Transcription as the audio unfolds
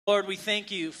Lord, we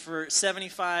thank you for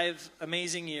 75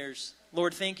 amazing years.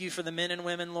 Lord, thank you for the men and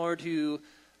women, Lord, who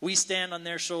we stand on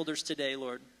their shoulders today,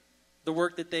 Lord. The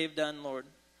work that they've done, Lord.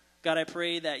 God, I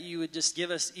pray that you would just give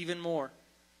us even more,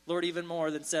 Lord, even more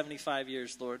than 75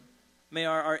 years, Lord. May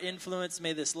our influence,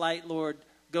 may this light, Lord,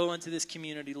 go into this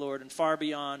community, Lord, and far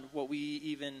beyond what we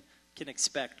even can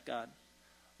expect, God.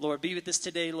 Lord, be with us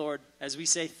today, Lord, as we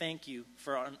say thank you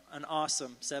for an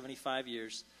awesome 75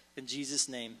 years. In Jesus'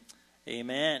 name,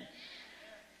 amen.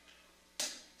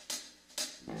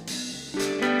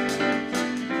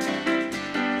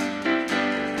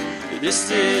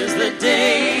 This is the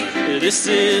day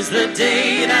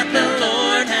that the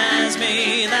Lord has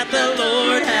made, that the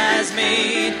Lord has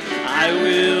made. I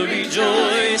will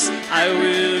rejoice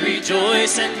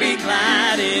and be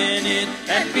glad in it,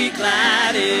 and be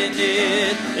glad in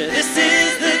it. This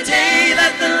is the day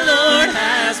that the Lord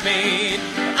has made.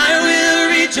 I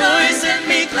will rejoice and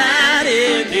be glad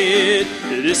in it.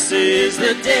 This is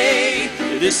the day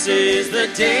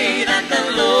that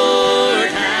the Lord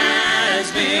has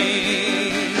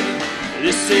made.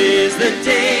 This is the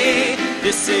day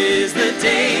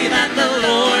that the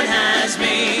Lord has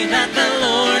made, that the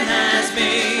Lord has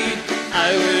made.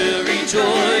 I will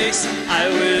rejoice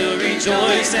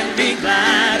and be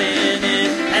glad in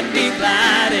it, and be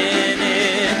glad in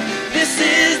it. This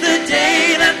is the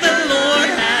day that the Lord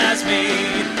has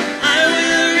made. I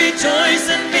will rejoice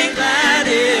and be glad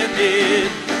in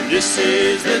it. This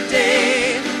is the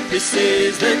day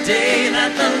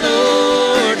that the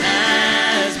Lord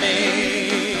has made.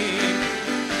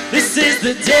 This is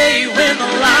the day when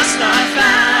the lost are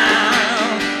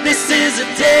found. This is a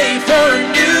day for a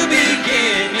new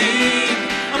beginning.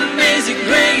 Amazing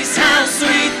grace, how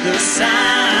sweet the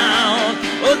sound.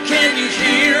 Oh, can you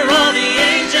hear all the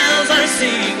angels are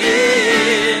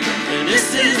singing?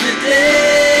 This is the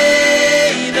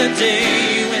day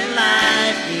when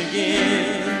life begins.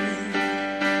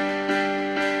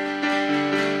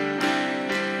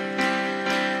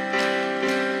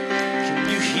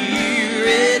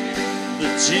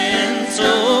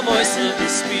 Gentle voice of the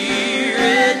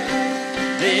Spirit,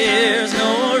 there's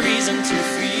no reason to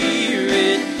fear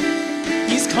it.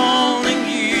 He's calling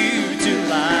you to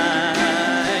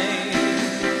life.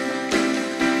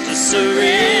 Just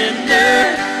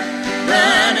surrender,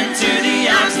 run into the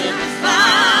arms of the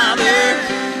Father.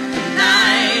 The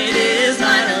night is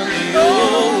finally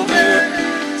over.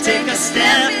 Take a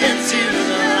step into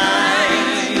the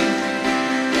light.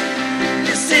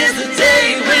 This is the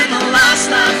day when the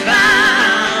lost are found.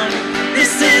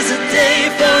 This is a day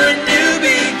for a new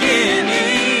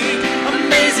beginning.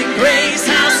 Amazing grace,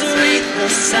 how sweet the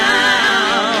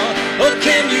sound. Oh,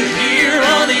 can you hear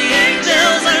all the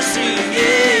angels are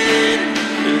singing?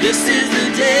 This is the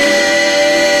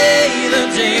day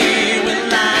when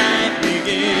life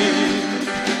begins.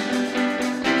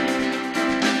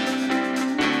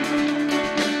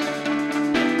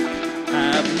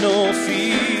 Have no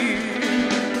fear.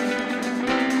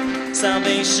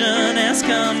 Salvation has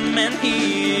come and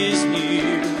He is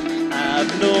near.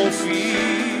 Have no fear.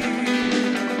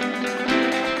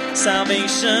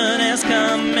 Salvation has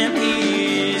come and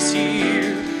He is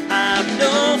here. Have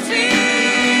no fear.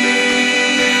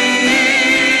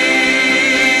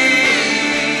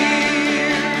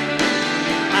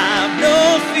 Have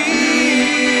no fear.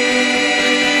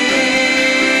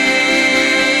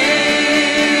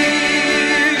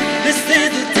 This is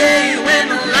the day when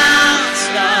the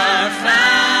lost are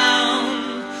found.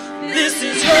 This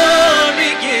is your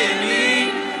beginning.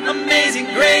 Amazing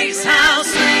grace, how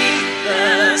sweet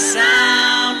the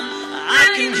sound. I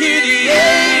can hear the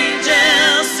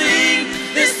angels sing.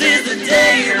 This is the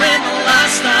day when the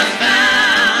lost are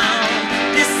found.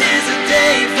 This is a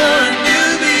day for a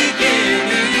new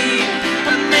beginning.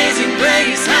 Amazing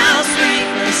grace, how sweet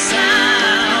the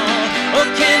sound. Oh,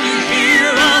 can you hear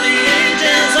all the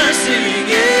angels are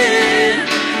singing?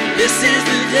 This is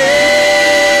the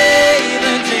day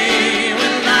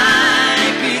when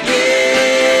life begins.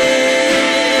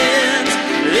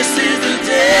 This is the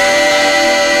day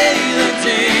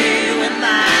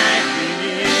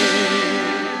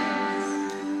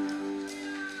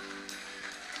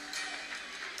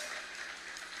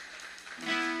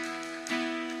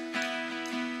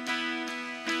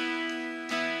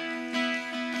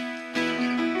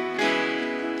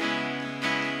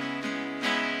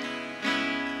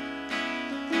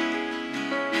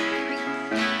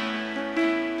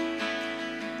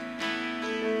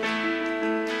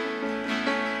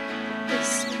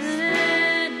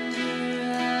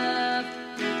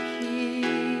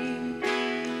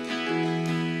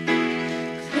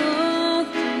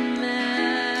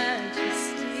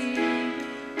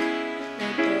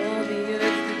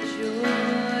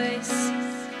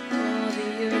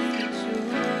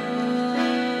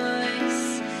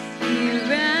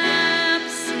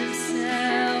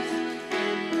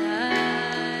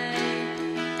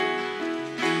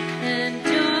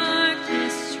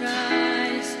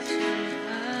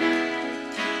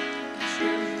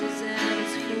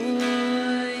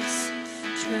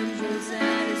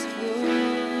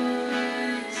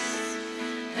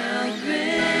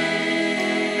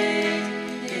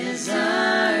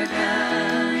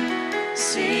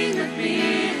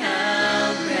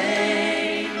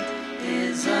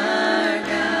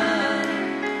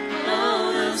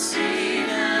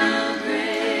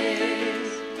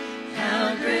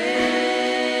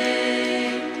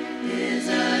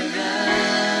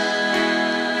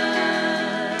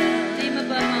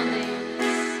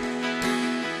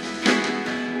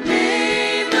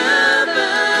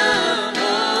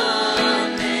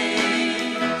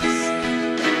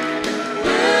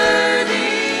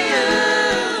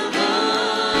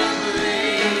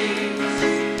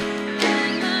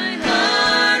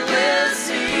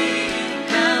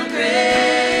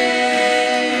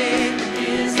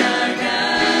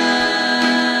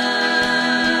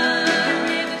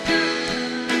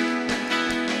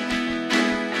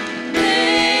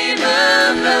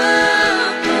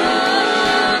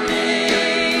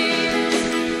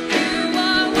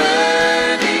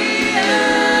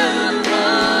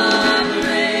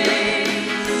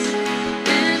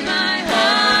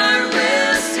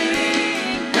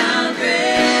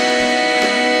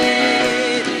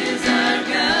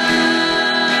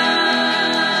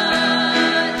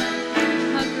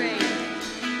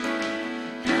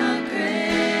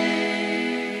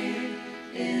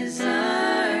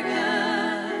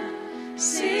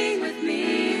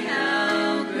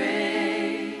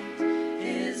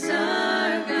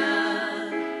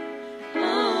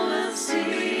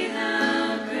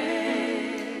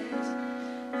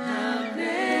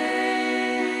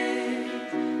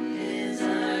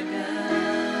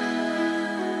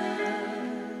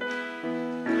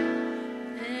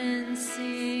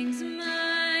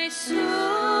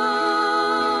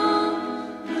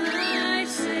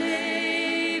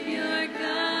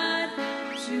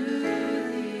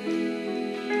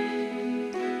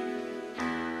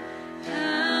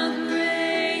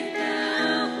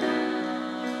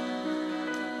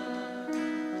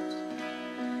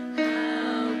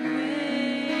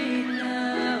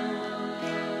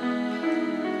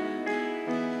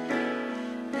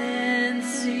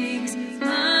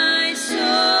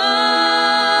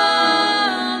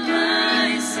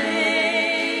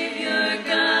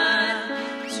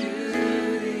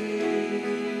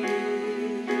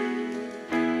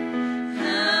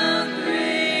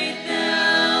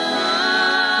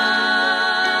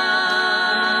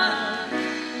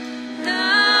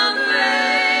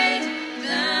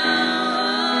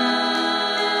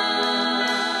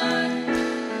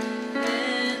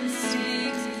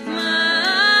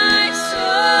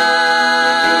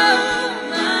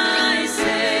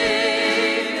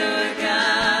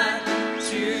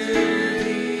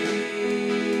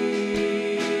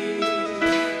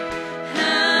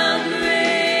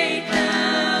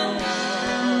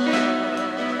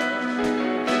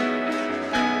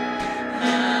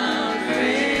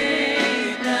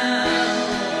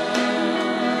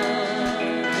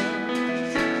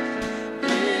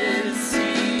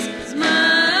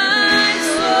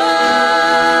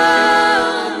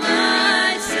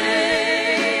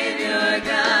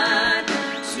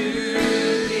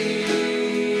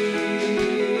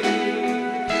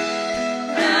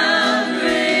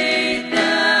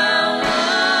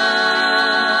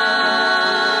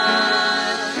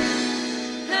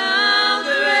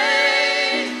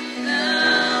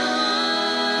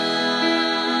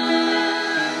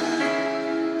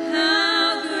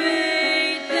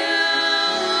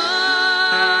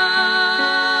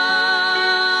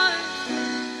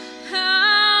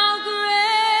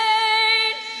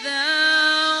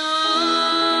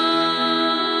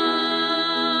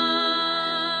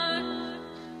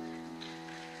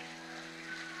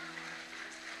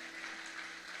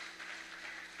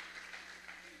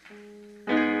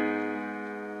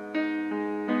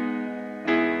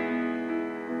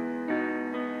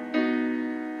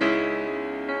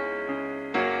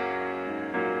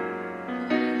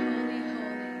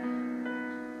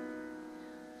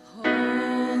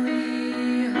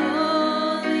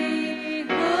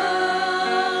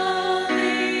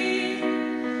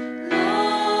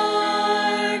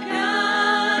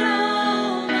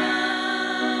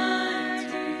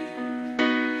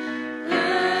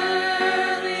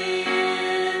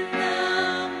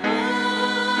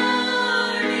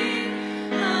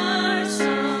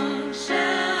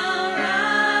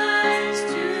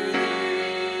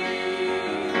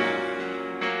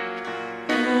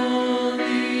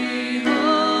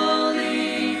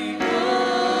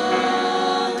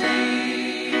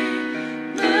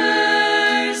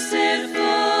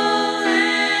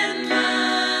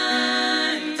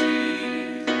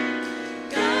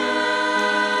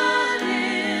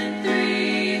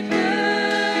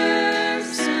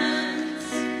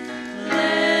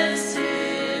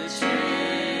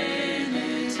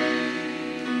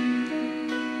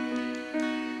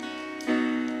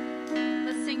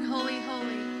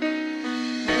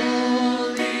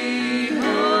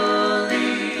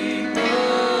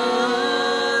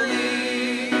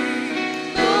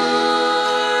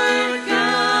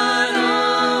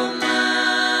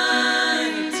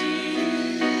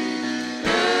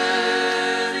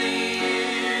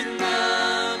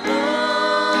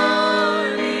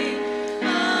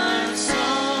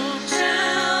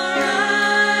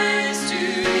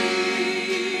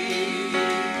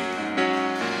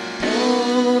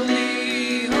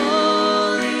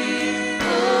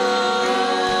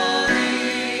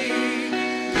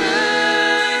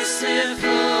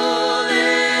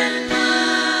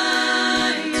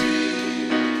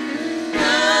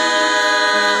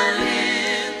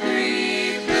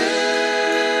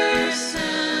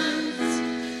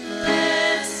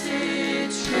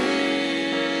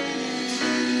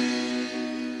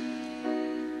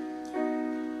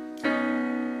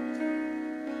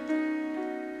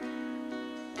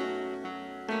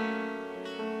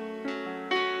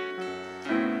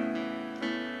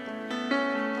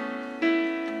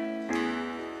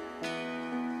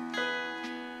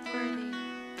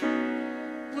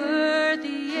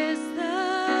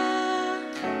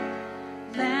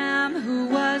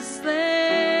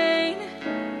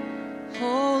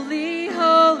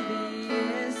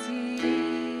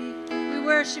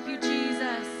worship you,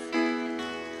 Jesus.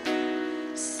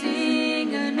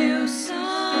 Sing a new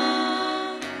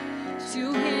song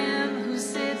to him who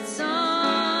sits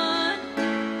on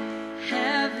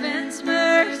heaven's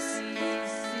mercy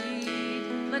seat.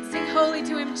 Let's sing holy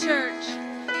to him, church.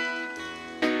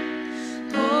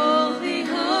 Holy,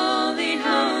 holy,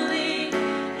 holy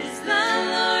is the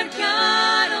Lord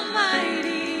God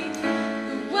Almighty,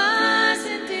 who was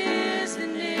and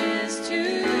is to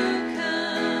come.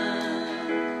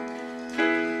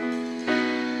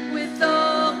 With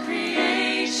all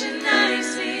creation I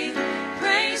sing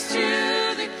praise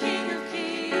to the King of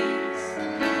Kings.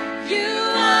 You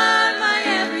are my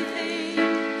everything,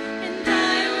 and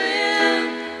I will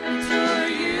adore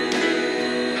you.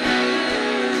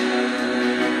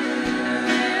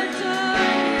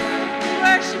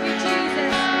 Worship you,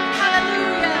 Jesus.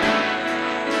 Hallelujah.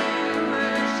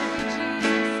 Worship you,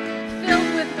 Jesus.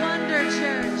 Filled with wonder,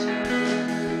 church.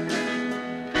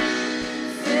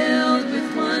 Filled with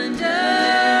wonder,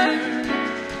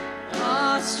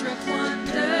 awestruck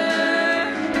wonder,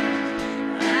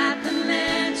 at the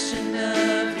mention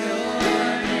of your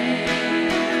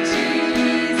name.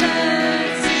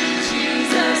 Jesus,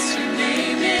 Jesus, your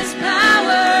name is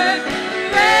power,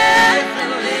 breath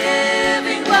and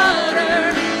living water,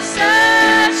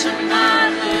 such a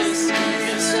marvelous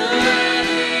mystery.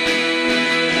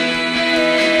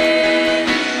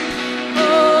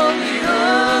 Holy,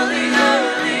 holy,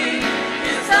 holy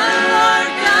is the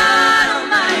Lord God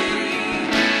Almighty,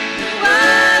 who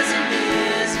was and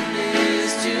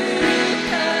is to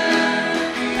come.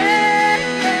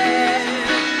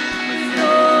 With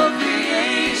all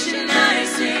creation I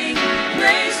sing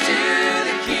praise to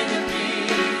the King of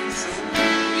Kings.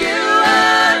 You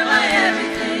are my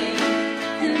everything,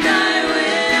 and I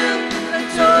will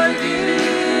adore you.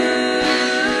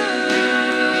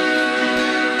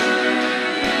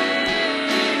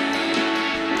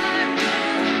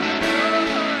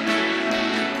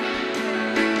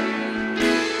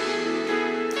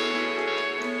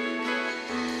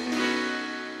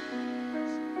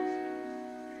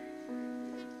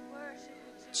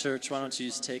 Church, why don't you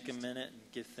just take a minute and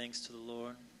give thanks to the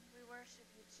Lord? We worship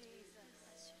you,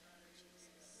 Jesus.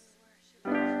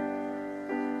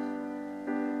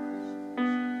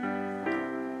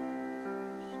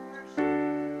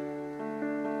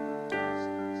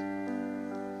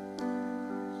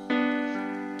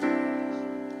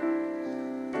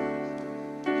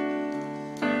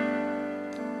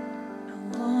 I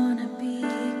wanna be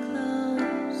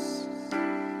close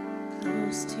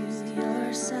to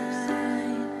your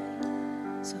side,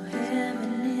 so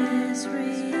heaven is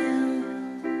real.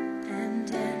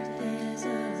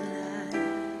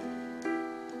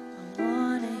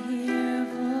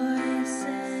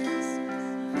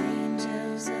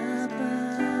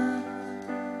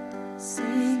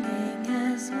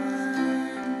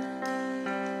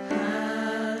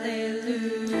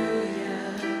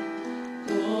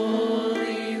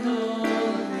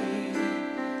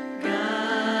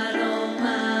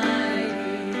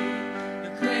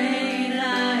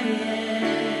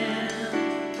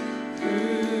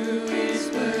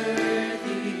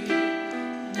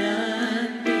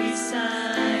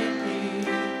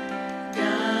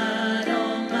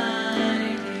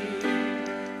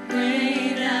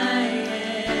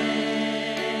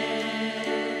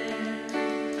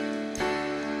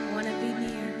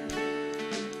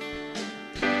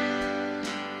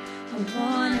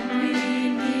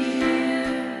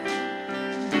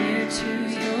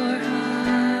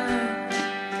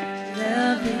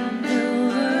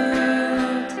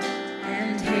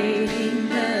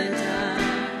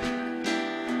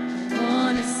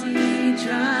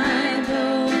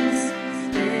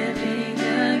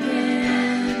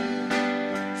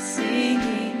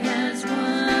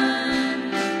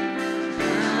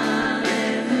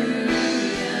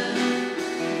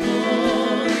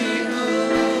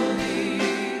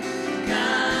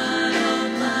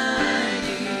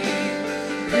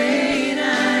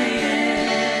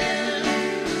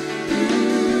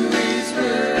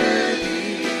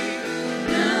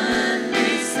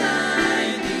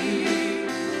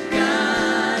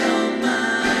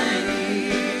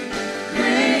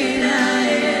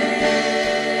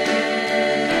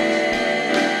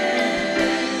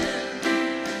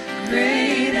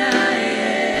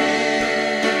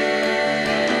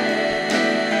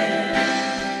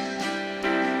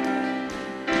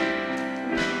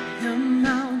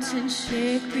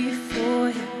 shake before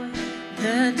him,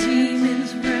 the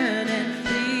demons run and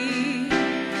flee.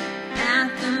 At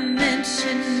the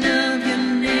mention of your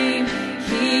name,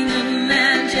 King of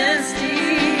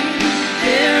majesty,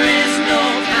 there is no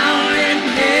power in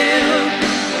hell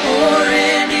or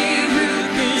any who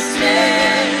can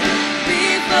stand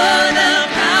before the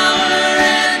power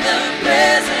and the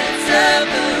presence of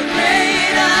the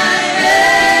great I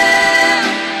am.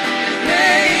 The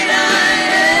great I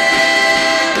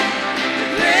am. The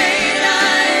great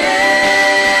I am.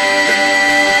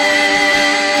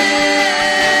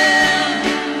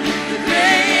 The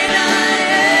great I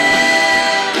am.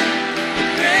 The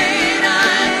great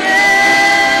I am.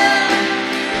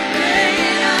 The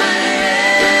great I am.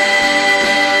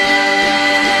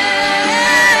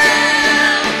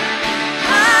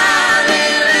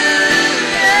 Hallelujah.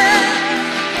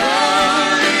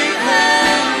 Holy,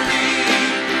 holy,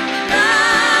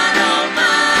 God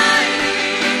Almighty,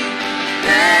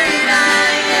 great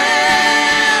I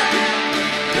am.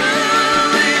 Who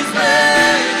is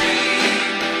worthy?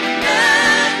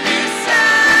 None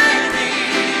beside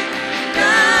thee.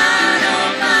 God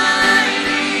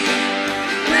Almighty,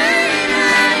 great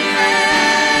I am.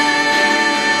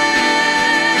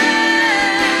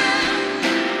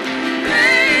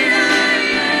 Great I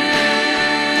am.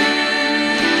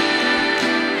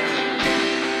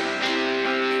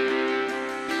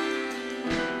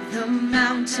 The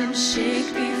mountains shake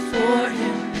before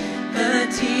him, the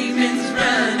demons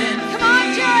run and flee. Come on,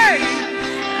 church!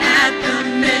 At the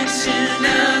mention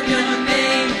of your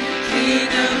name, King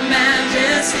of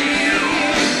majesty,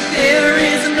 there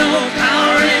is no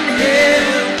power in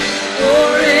hell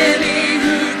or any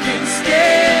who can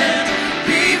stand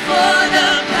before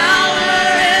the power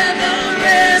and the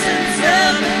presence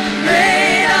of the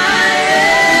great I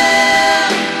am.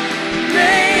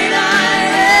 Great I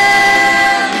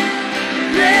am.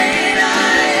 Great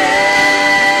I am.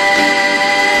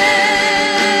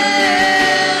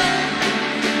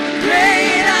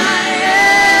 Great I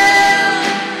am.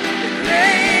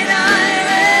 Great I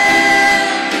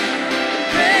am.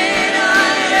 Great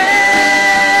I am.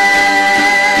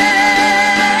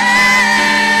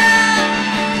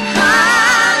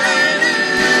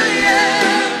 Hallelujah.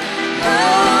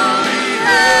 Holy,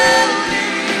 holy,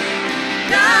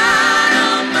 God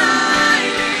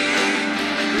Almighty,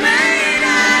 great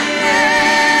I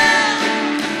am.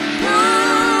 Who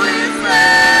is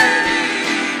worthy?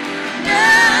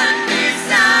 None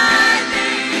beside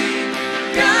thee.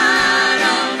 God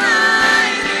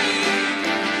Almighty,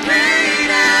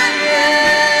 great I am.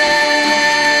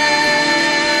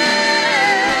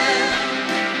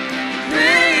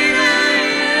 Great I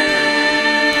am.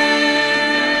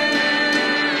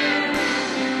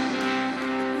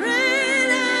 Great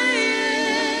I am.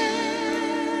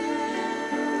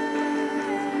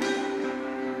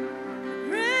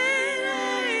 Great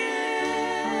I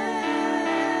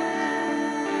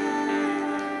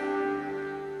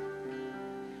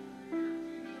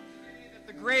That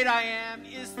the great I am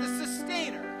is the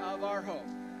sustainer of our hope.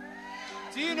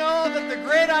 Do you know that the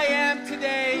great I am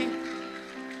today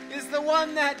is the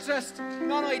one that just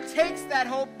not only takes that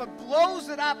hope but blows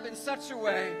it up in such a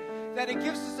way that it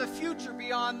gives us a future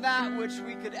beyond that which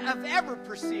we could have ever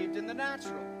perceived in the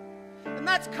natural? And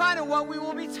that's kind of what we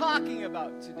will be talking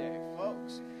about today,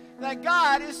 folks. That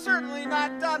God is certainly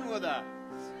not done with us.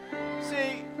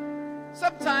 See,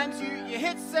 sometimes you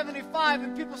hit 75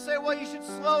 and people say, well, you should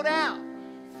slow down.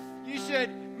 You should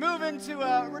move into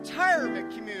a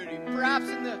retirement community, perhaps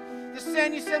in the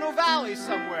San Jacinto Valley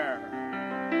somewhere.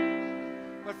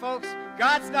 But folks,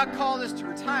 God's not called us to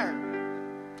retirement.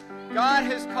 God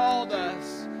has called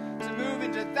us to move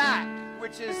into that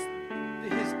which is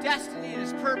His destiny and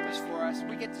His purpose for us.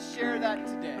 We get to share that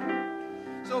today.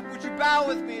 So would you bow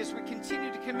with me as we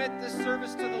continue to commit this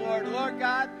service to the Lord? Lord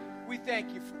God, we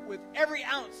thank you with every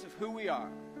ounce of who we are.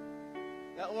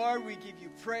 That, Lord, we give you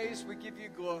praise, we give you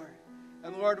glory.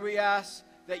 And, Lord, we ask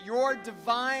that your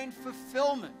divine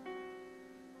fulfillment,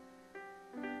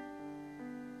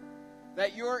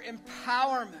 that your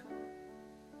empowerment,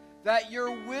 that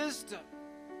your wisdom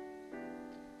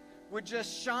would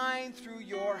just shine through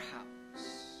your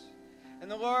house. And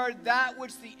the Lord, that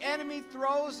which the enemy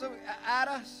throws at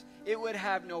us, it would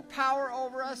have no power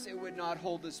over us. It would not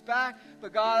hold us back.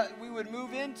 But God, we would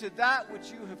move into that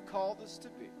which you have called us to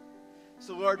be.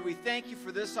 So Lord, we thank you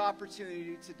for this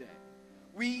opportunity today.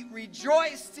 We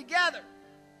rejoice together.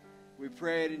 We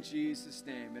pray it in Jesus'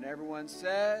 name. And everyone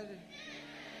said,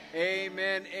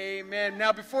 amen, amen.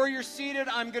 Now, before you're seated,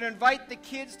 I'm going to invite the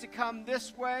kids to come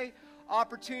this way.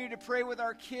 opportunity to pray with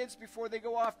our kids before they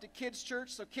go off to kids' church.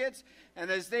 So kids, and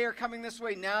as they are coming this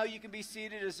way, now you can be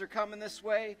seated as they're coming this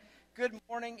way. Good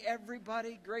morning,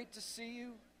 everybody. Great to see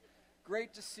you.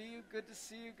 Great to see you. Good to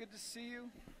see you. Good to see you.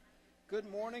 Good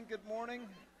morning. Good morning.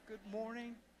 Good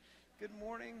morning. Good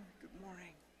morning. Good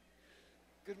morning.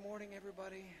 Good morning,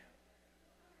 everybody.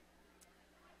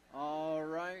 All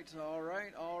right, all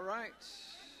right, all right.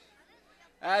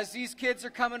 As these kids are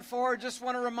coming forward, just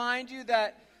want to remind you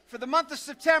that for the month of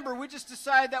September, we just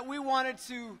decided that we wanted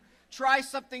to try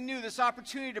something new, this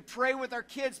opportunity to pray with our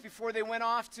kids before they went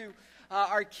off to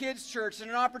our kids' church, and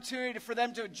an opportunity for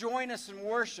them to join us in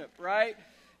worship, right?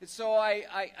 And so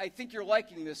I think you're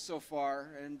liking this so far.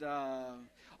 And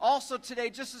also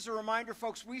today, just as a reminder,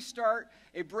 folks, we start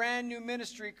a brand new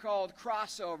ministry called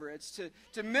Crossover. It's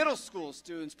to middle school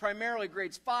students, primarily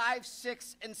grades 5,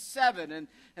 6, and 7,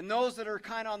 and those that are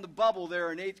kind of on the bubble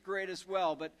there in 8th grade as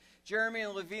well. But Jeremy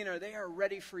and Lavina, they are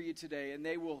ready for you today, and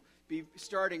they will be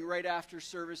starting right after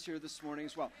service here this morning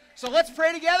as well. So let's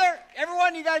pray together.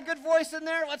 Everyone, you got a good voice in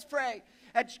there? Let's pray.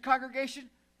 At congregation,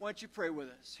 why don't you pray with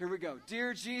us? Here we go.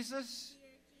 Dear Jesus,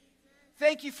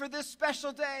 thank you for this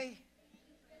special day,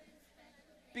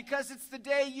 because it's the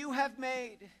day you have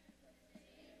made.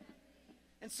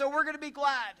 And so we're going to be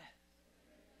glad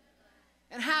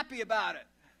and happy about it,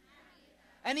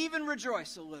 and even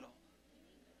rejoice a little.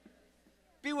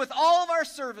 Be with all of our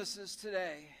services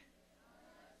today,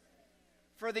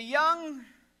 for the young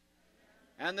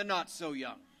and the not so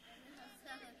young.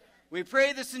 We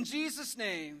pray this in Jesus'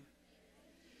 name.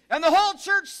 And the whole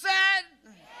church said,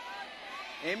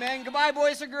 Amen. Goodbye,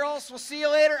 boys and girls. We'll see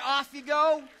you later. Off you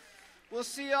go. We'll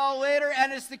see you all later.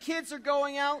 And as the kids are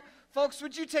going out, folks,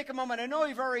 would you take a moment? I know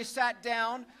you've already sat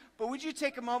down, but would you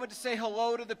take a moment to say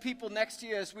hello to the people next to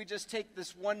you as we just take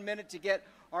this 1 minute to get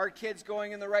our kids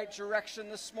going in the right direction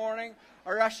this morning?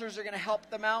 Our ushers are going to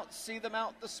help them out, see them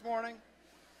out this morning.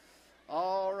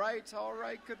 All right, all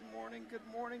right. Good morning, good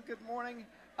morning, good morning.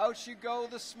 Out you go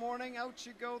this morning, out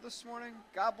you go this morning.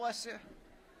 God bless you.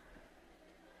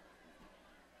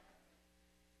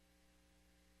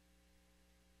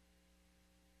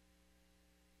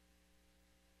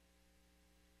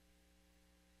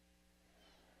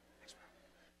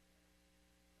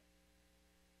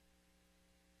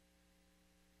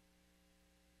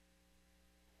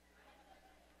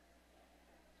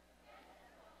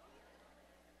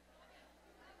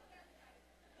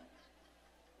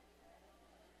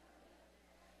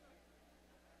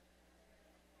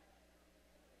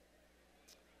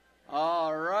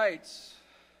 All right.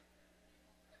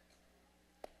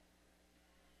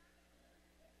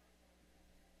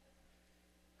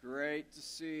 Great to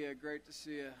see you. Great to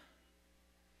see you.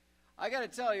 I got to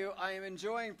tell you, I am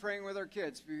enjoying praying with our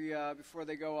kids before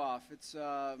they go off. It's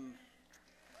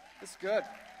good.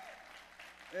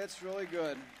 It's really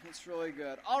good. It's really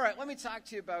good. All right, let me talk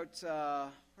to you about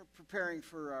preparing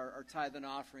for our tithe and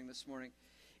offering this morning.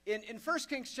 In 1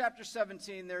 Kings chapter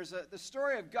 17, there's the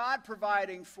story of God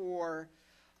providing for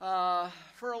a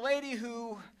lady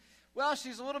who, well,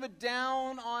 she's a little bit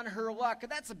down on her luck.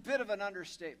 And that's a bit of an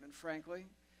understatement, frankly.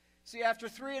 See, after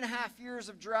 3.5 years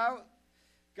of drought,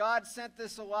 God sent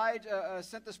this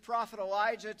prophet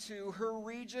Elijah to her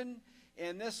region,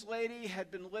 and this lady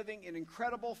had been living in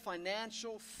incredible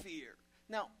financial fear.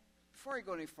 Now, before I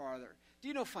go any farther, do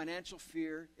you know financial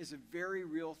fear is a very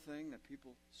real thing that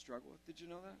people struggle with? Did you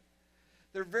know that?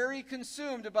 They're very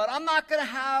consumed about, I'm not going to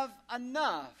have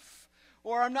enough,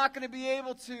 or I'm not going to be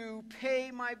able to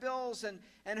pay my bills. And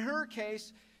in her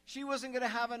case, she wasn't going to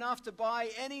have enough to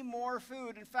buy any more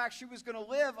food. In fact, she was going to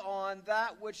live on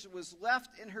that which was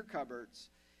left in her cupboards.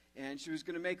 And she was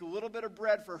going to make a little bit of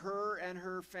bread for her and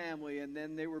her family, and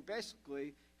then they were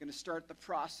basically going to start the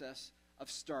process of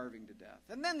starving to death.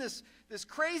 And then this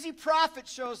crazy prophet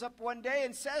shows up one day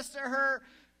and says to her,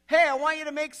 hey, I want you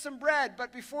to make some bread,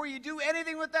 but before you do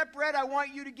anything with that bread, I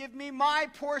want you to give me my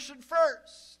portion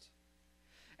first.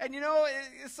 And you know,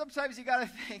 sometimes you got to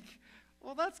think,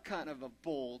 well, that's kind of a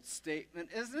bold statement,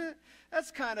 isn't it? That's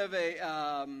kind of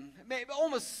a maybe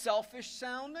almost selfish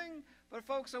sounding. But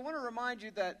folks, I want to remind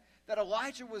you that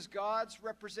Elijah was God's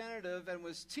representative and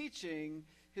was teaching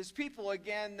his people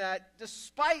again that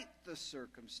despite the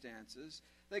circumstances,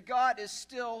 that God is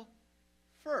still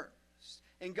first.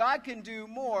 And God can do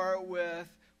more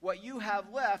with what you have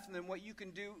left than what you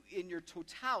can do in your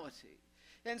totality.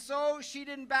 And so she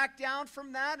didn't back down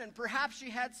from that, and perhaps she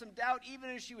had some doubt even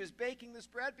as she was baking this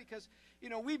bread, because, you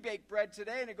know, we bake bread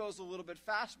today and it goes a little bit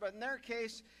faster, but in their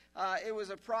case, it was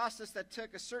a process that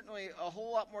took certainly a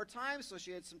whole lot more time, so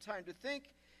she had some time to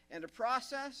think and to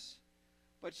process.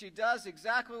 But she does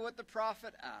exactly what the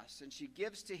prophet asks, and she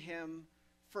gives to him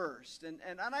first. And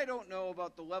I don't know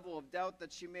about the level of doubt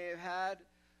that she may have had,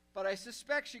 but I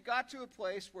suspect she got to a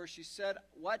place where she said,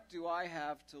 what do I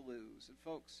have to lose? And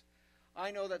folks,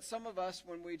 I know that some of us,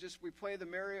 when we play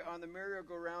on the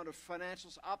merry-go-round of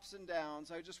financial ups and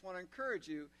downs, I just want to encourage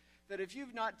you that if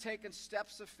you've not taken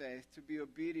steps of faith to be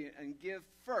obedient and give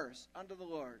first unto the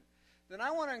Lord, then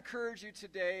I want to encourage you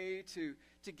today to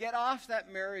get off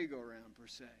that merry-go-round, per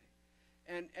se,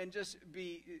 and just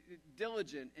be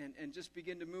diligent and just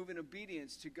begin to move in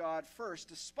obedience to God first,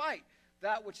 despite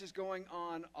that which is going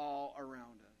on all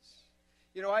around us.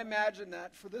 You know, I imagine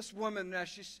that for this woman,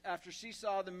 after she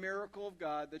saw the miracle of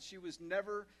God, that she was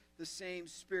never the same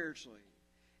spiritually.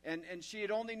 And she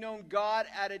had only known God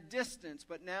at a distance,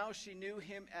 but now she knew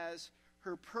him as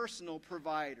her personal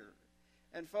provider.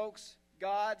 And folks,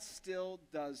 God still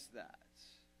does that.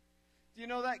 Do you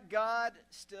know that? God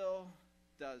still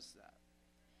does that.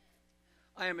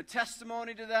 I am a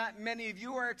testimony to that. Many of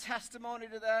you are a testimony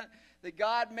to that. That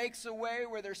God makes a way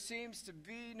where there seems to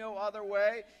be no other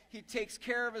way. He takes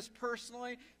care of us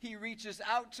personally. He reaches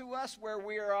out to us where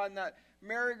we are on that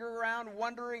merry-go-round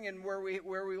wondering and where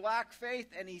we lack faith.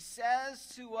 And he says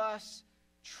to us,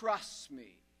 trust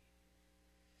me.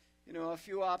 You know, a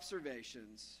few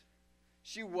observations.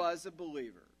 She was a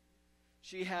believer.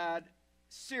 She had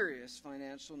serious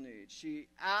financial needs. She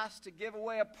asked to give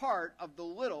away a part of the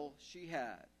little she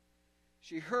had.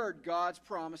 She heard God's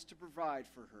promise to provide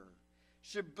for her.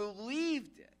 She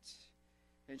believed it,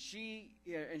 and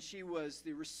she was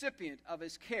the recipient of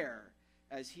his care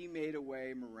as he made a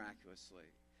way miraculously.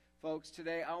 Folks,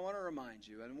 today I want to remind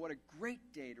you, and what a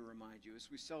great day to remind you as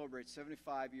we celebrate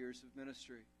 75 years of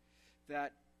ministry,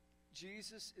 that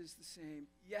Jesus is the same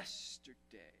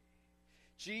yesterday.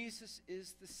 Jesus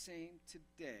is the same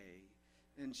today,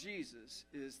 and Jesus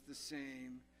is the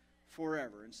same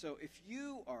forever. And so if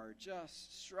you are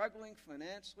just struggling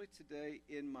financially today,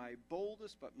 in my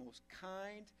boldest but most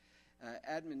kind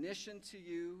admonition to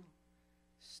you,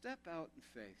 step out in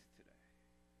faith today.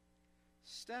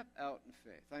 Step out in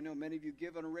faith. I know many of you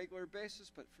give on a regular basis,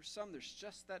 but for some there's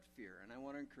just that fear, and I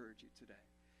want to encourage you today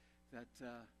that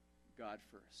God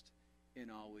first in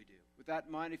all we do. With that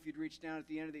in mind, if you'd reach down at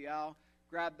the end of the aisle,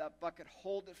 grab that bucket,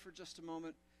 hold it for just a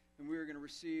moment, and we are going to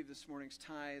receive this morning's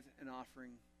tithe and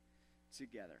offering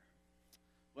together.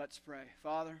 Let's pray.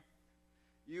 Father,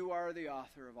 you are the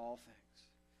author of all things.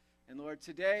 And Lord,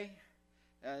 today,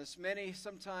 as many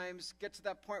sometimes get to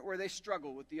that point where they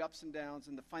struggle with the ups and downs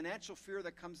and the financial fear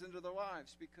that comes into their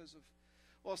lives because of,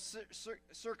 well,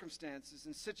 circumstances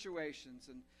and situations,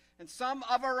 and some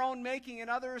of our own making and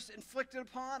others inflicted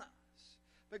upon us.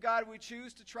 But God, we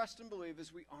choose to trust and believe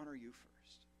as we honor you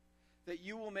first, that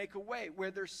you will make a way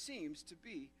where there seems to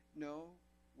be no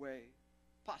way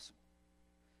possible.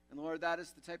 And Lord, that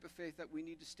is the type of faith that we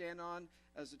need to stand on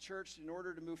as a church in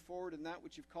order to move forward in that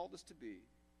which you've called us to be.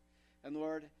 And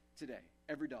Lord, today,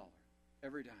 every dollar,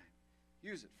 every dime,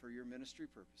 use it for your ministry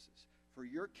purposes, for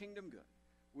your kingdom good.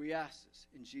 We ask this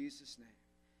in Jesus' name.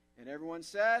 And everyone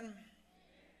said,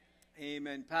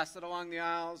 amen. Pass it along the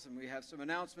aisles, and we have some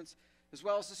announcements, as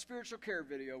well as the spiritual care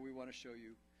video we want to show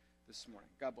you this morning.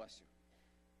 God bless you.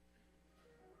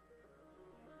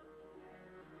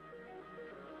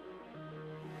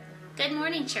 Good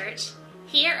morning, church.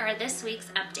 Here are this week's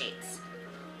updates.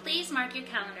 Please mark your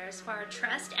calendars for our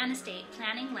Trust and Estate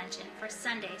Planning Luncheon for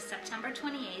Sunday, September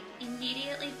 28th,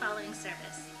 immediately following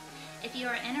service. If you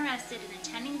are interested in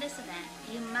attending this event,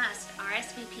 you must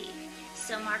RSVP,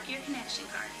 so mark your connection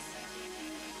cards.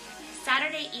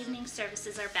 Saturday evening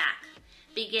services are back.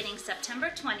 Beginning September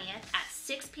 20th at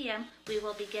 6 p.m., we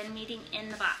will begin meeting in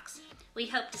the box. We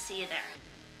hope to see you there.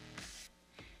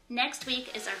 Next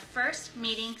week is our first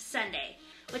meeting Sunday,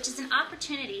 which is an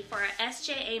opportunity for our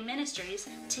SJA ministries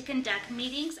to conduct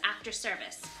meetings after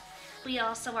service. We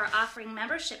also are offering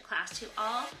membership class to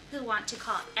all who want to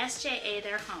call SJA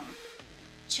their home.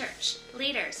 Church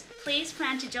leaders, please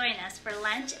plan to join us for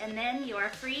lunch, and then you are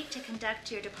free to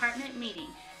conduct your department meeting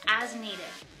as needed.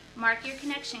 Mark your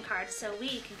connection card so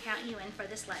we can count you in for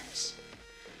this lunch.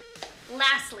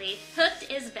 Lastly, Hooked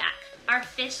is back. Our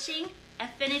fishing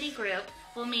affinity group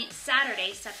will meet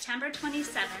Saturday, September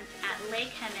 27th at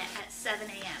Lake Hemet at 7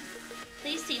 a.m.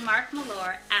 Please see Mark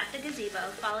Malore at the gazebo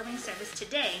following service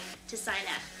today to sign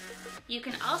up. You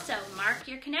can also mark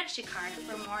your connection card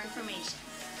for more information.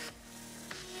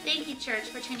 Thank you, church,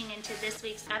 for tuning into this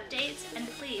week's updates, and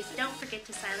please don't forget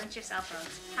to silence your cell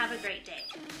phones. Have a great day.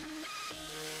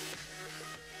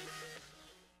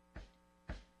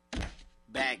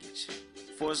 Baggage.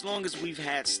 For as long as we've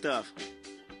had stuff,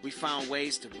 we found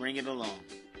ways to bring it along.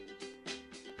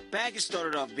 Baggage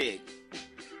started off big,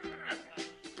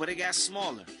 but it got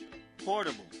smaller,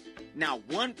 portable. Now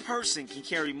one person can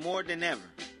carry more than ever.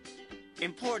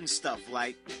 Important stuff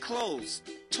like clothes,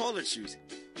 toiletries,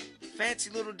 fancy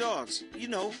little dogs,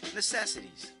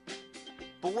 necessities.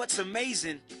 But what's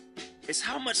amazing is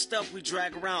how much stuff we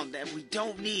drag around that we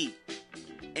don't need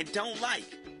and don't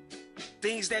like.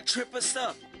 Things that trip us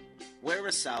up, wear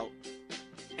us out,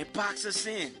 and box us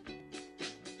in.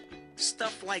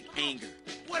 Stuff like anger.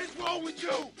 What is wrong with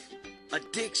you?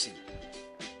 Addiction,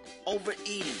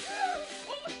 overeating,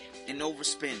 and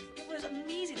overspending. It was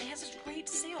amazing. They had such great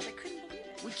sales. I couldn't believe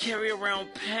it. We carry around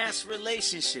past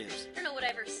relationships. I don't know what I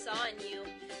ever saw in you.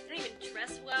 You don't even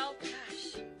dress well.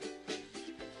 Gosh.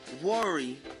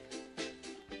 Worry,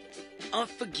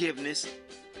 unforgiveness,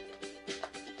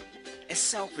 and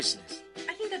selfishness.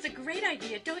 I think that's a great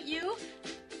idea, don't you?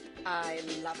 I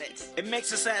love it. It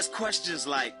makes us ask questions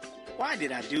like, why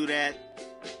did I do that?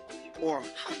 Or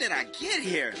how did I get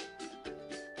here?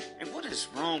 And what is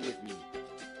wrong with me?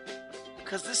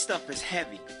 Because this stuff is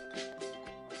heavy.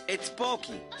 It's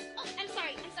bulky. I'm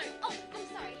sorry. Oh, I'm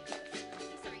sorry.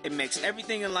 It makes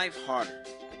everything in life harder,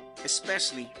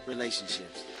 especially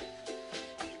relationships.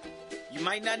 You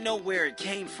might not know where it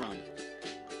came from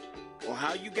or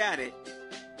how you got it,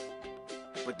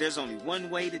 but there's only one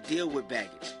way to deal with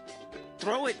baggage.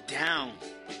 Throw it down.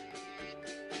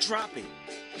 Drop it.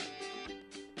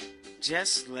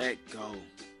 Just let go.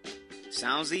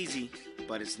 Sounds easy,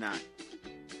 but it's not.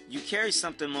 You carry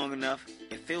something long enough,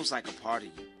 it feels like a part of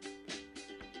you.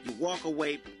 You walk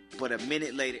away, but a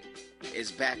minute later,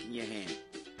 it's back in your hand.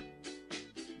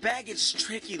 Baggage is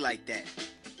tricky like that.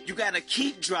 You gotta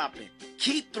keep dropping,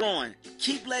 keep throwing,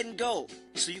 keep letting go,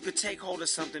 so you can take hold of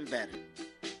something better.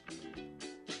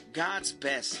 God's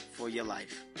best for your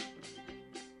life.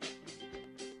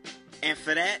 And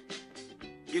for that,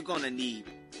 you're gonna need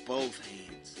both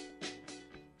hands.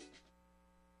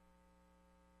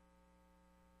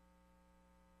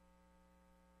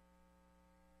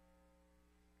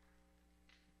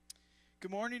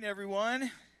 Good morning,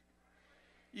 everyone.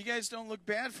 You guys don't look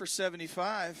bad for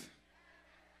 75.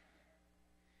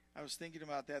 I was thinking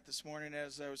about that this morning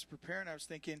as I was preparing. I was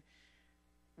thinking,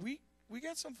 we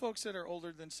got some folks that are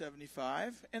older than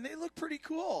 75, and they look pretty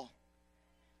cool.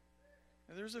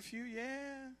 And there's a few,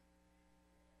 yeah.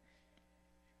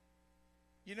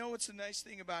 You know what's the nice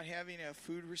thing about having a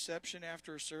food reception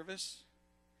after a service?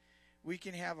 We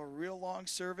can have a real long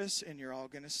service, and you're all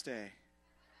going to stay.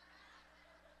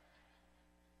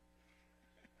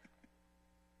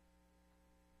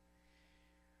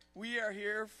 We are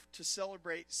here to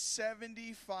celebrate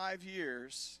 75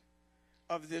 years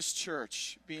of this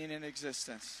church being in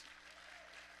existence.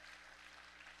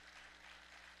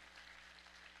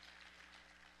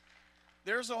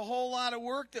 There's a whole lot of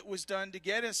work that was done to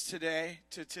get us to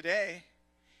today,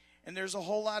 and there's a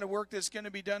whole lot of work that's going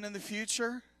to be done in the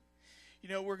future. You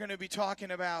know, we're going to be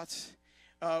talking about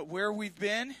where we've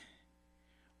been,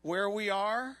 where we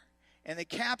are, and the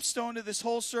capstone of this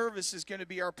whole service is going to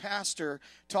be our pastor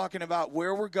talking about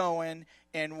where we're going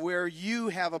and where you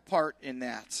have a part in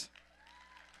that.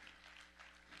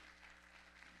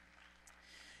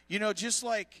 You know, just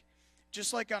like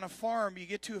on a farm, you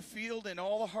get to a field and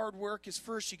all the hard work is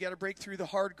first. You got to break through the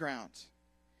hard ground.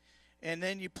 And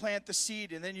then you plant the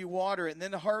seed and then you water it and then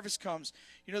the harvest comes.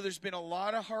 You know, there's been a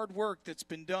lot of hard work that's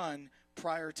been done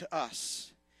prior to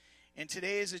us. And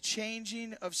today is a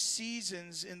changing of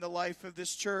seasons in the life of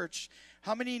this church.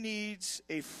 How many needs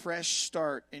a fresh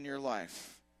start in your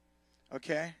life?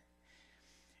 Okay?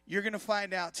 You're going to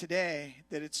find out today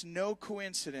that it's no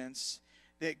coincidence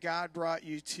that God brought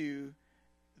you to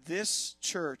this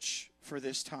church for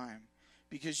this time,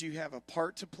 because you have a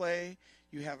part to play,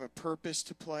 you have a purpose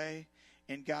to play,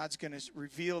 and God's going to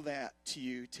reveal that to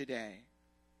you today.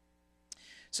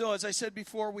 So as I said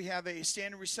before, we have a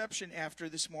standing reception after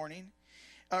this morning.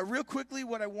 Real quickly,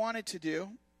 what I wanted to do,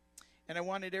 and I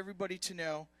wanted everybody to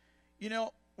know, you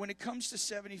know, when it comes to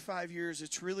 75 years,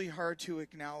 it's really hard to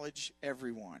acknowledge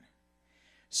everyone.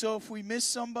 So if we miss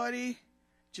somebody,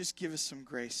 just give us some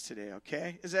grace today,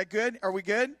 okay? Is that good? Are we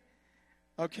good?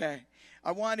 Okay.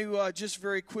 I want to just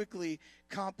very quickly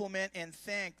compliment and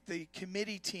thank the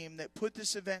committee team that put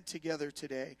this event together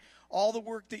today. All the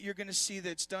work that you're going to see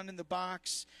that's done in the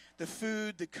box, the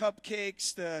food, the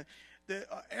cupcakes, the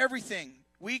everything,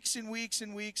 weeks and weeks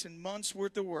and weeks and months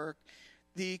worth of work.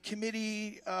 The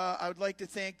committee, I would like to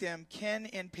thank them, Ken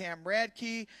and Pam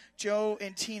Radke, Joe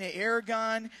and Tina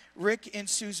Aragon, Rick and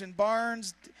Susan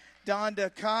Barnes,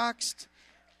 Donda Cox,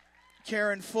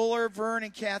 Karen Fuller, Vern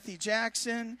and Kathy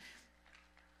Jackson,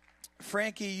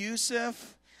 Frankie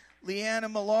Youssef, Leanna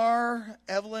Millar,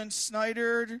 Evelyn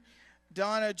Snyder,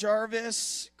 Donna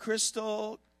Jarvis,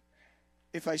 Crystal,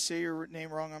 if I say your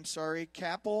name wrong, I'm sorry,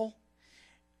 Capel.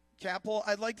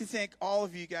 I'd like to thank all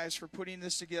of you guys for putting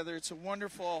this together. It's a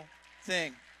wonderful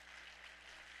thing.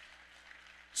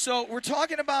 So we're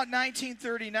talking about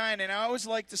 1939, and I always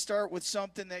like to start with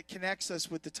something that connects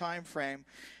us with the time frame.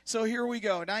 So here we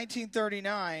go.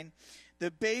 1939,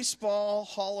 the Baseball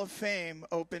Hall of Fame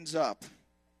opens up.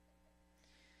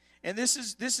 And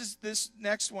this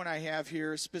next one I have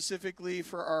here specifically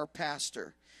for our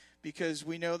pastor, because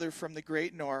we know they're from the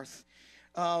Great North.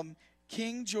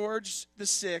 King George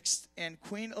VI and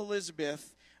Queen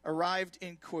Elizabeth arrived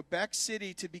in Quebec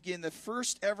City to begin the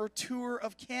first ever tour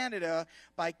of Canada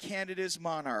by Canada's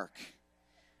monarch.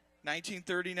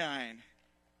 1939.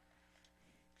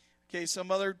 Okay,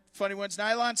 some other funny ones.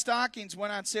 Nylon stockings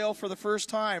went on sale for the first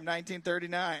time,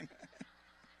 1939.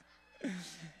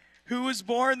 Who was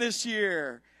born this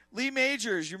year? Lee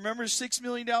Majors. You remember $6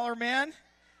 Million Man?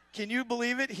 Can you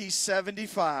believe it? He's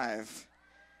 75.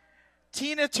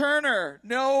 Tina Turner.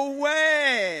 No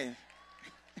way.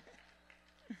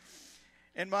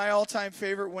 And my all-time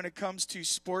favorite when it comes to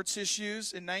sports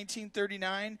issues, in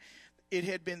 1939, it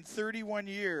had been 31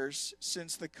 years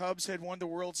since the Cubs had won the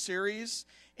World Series,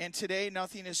 and today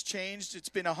nothing has changed. It's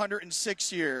been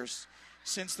 106 years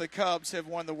since the Cubs have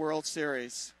won the World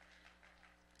Series.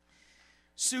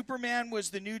 Superman was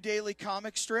the new daily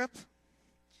comic strip.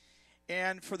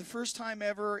 And for the first time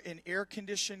ever, an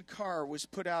air-conditioned car was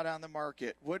put out on the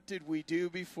market. What did we do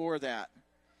before that?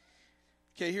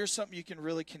 Okay, here's something you can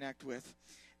really connect with.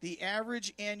 The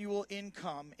average annual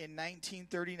income in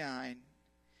 1939,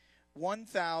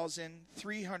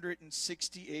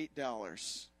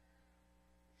 $1,368.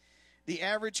 The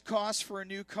average cost for a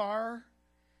new car,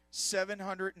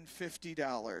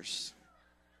 $750.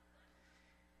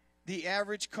 The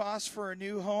average cost for a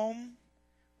new home,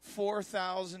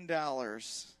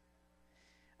 $4,000.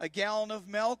 A gallon of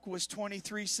milk was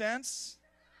 23 cents.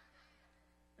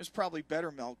 There's probably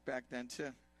better milk back then,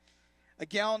 too. A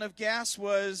gallon of gas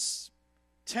was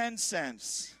 10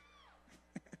 cents.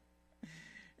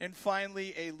 And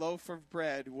finally, a loaf of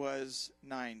bread was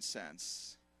 9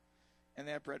 cents. And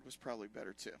that bread was probably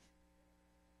better, too.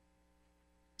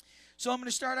 So I'm going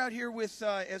to start out here with,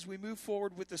 as we move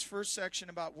forward with this first section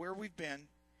about where we've been.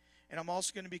 And I'm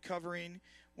also going to be covering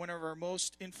one of our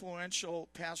most influential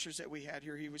pastors that we had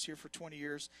here. He was here for 20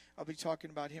 years. I'll be talking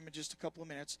about him in just a couple of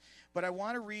minutes. But I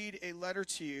want to read a letter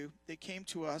to you that came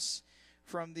to us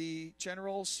from the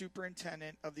General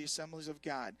Superintendent of the Assemblies of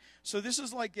God. So this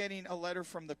is like getting a letter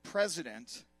from the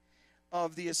President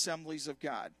of the Assemblies of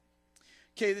God.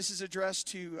 Okay, this is addressed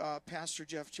to Pastor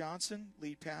Jeff Johnson,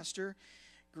 lead pastor.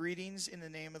 Greetings in the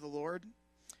name of the Lord.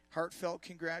 Heartfelt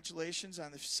congratulations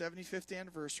on the 75th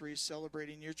anniversary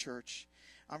celebrating your church.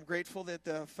 I'm grateful that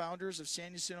the founders of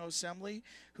San Jacinto Assembly,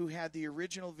 who had the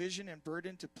original vision and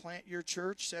burden to plant your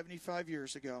church 75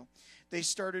 years ago, they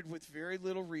started with very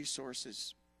little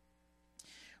resources.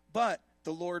 But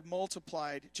the Lord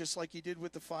multiplied, just like he did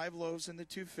with the 5 loaves and the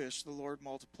 2 fish, the Lord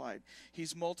multiplied.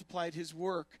 He's multiplied his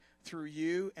work through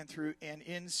you and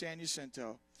in San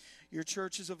Jacinto. Your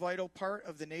church is a vital part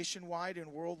of the nationwide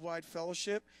and worldwide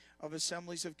fellowship of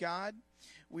Assemblies of God.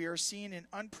 We are seeing an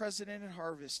unprecedented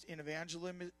harvest in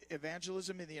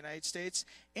evangelism in the United States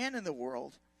and in the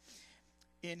world.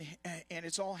 And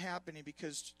it's all happening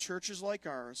because churches like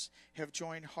ours have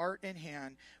joined heart and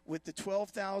hand with the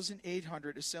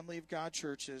 12,800 Assembly of God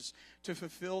churches to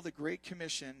fulfill the Great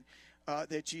Commission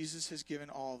that Jesus has given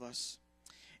all of us.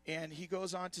 And he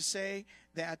goes on to say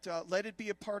that let it be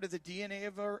a part of the DNA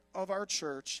of our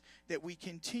church that we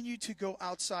continue to go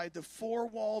outside the 4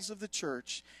 walls of the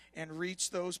church and reach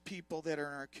those people that are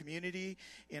in our community,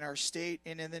 in our state,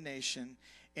 and in the nation.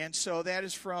 And so that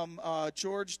is from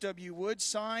George W. Wood,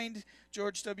 signed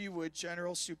George W. Wood,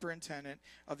 General Superintendent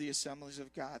of the Assemblies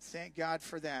of God. Thank God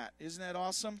for that. Isn't that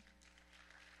awesome?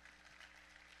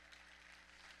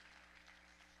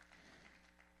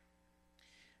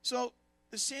 So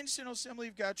the San Jacinto Assembly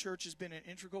of God Church has been an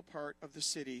integral part of the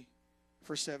city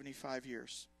for 75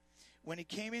 years. When it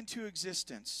came into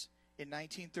existence in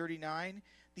 1939,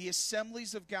 the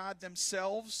Assemblies of God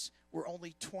themselves were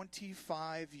only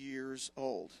 25 years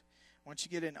old. Once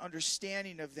you get an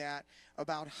understanding of that,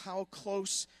 about how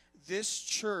close this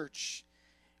church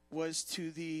was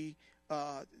to the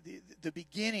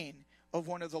beginning of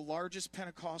one of the largest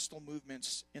Pentecostal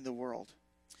movements in the world.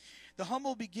 The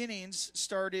humble beginnings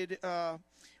started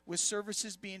with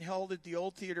services being held at the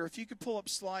old theater. If you could pull up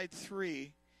slide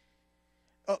 3.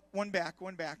 Oh, one back.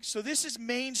 So this is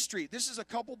Main Street. This is a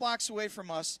couple blocks away from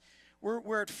us.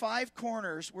 We're at 5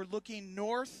 corners. We're looking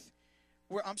north.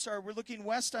 We're looking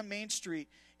west on Main Street.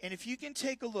 And if you can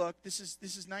take a look, this is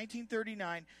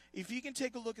 1939. If you can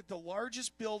take a look at the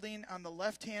largest building on the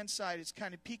left-hand side, it's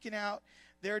kind of peeking out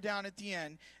there down at the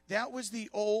end. That was the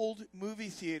old movie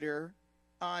theater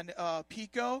on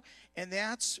Pico, and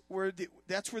that's where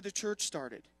the church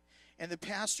started. And the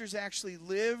pastors actually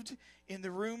lived in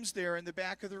the rooms there, in the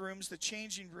back of the rooms, the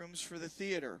changing rooms for the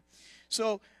theater.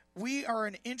 So we are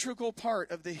an integral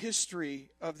part of the history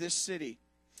of this city.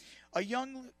 A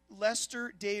young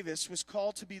Lester Davis was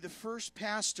called to be the first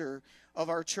pastor of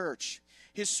our church.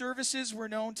 His services were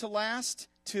known to last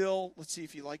till, let's see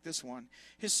if you like this one.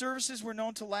 His services were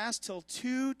known to last till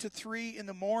 2 to 3 in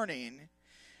the morning,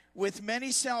 with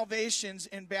many salvations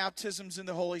and baptisms in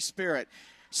the Holy Spirit.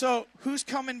 So who's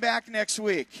coming back next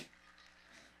week?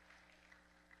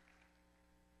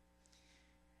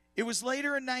 It was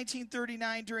later in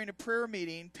 1939 during a prayer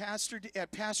meeting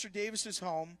at Pastor Davis's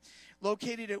home,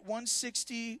 located at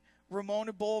 160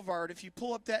 Ramona Boulevard. If you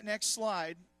pull up that next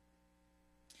slide,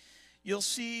 you'll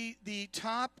see the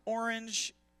top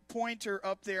orange pointer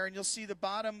up there, and you'll see the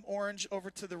bottom orange over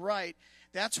to the right.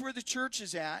 That's where the church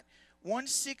is at.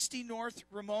 160 North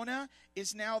Ramona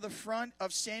is now the front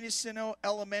of San Jacinto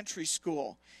Elementary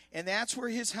School, and that's where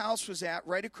his house was at,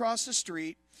 right across the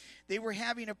street. They were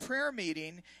having a prayer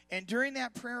meeting, and during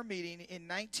that prayer meeting in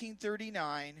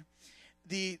 1939,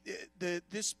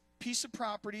 this piece of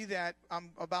property that I'm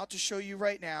about to show you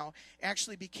right now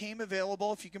actually became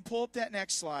available. If you can pull up that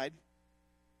next slide,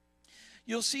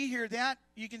 you'll see here that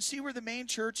you can see where the main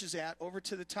church is at over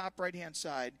to the top right-hand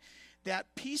side.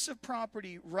 That piece of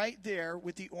property right there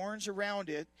with the orange around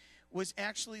it was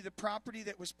actually the property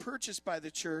that was purchased by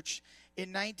the church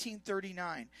in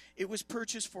 1939. It was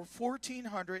purchased for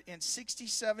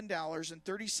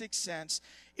 $1,467.36.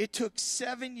 It took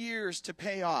 7 years to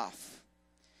pay off.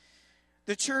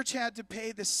 The church had to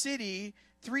pay the city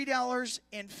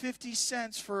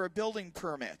 $3.50 for a building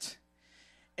permit.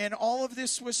 And all of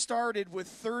this was started with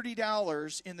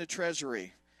 $30 in the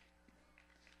treasury.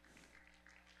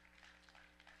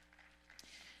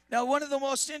 Now, one of the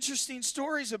most interesting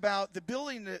stories about the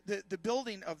building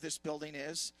of this building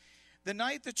is the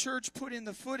night the church put in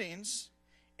the footings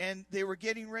and they were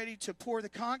getting ready to pour the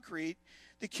concrete,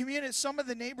 some of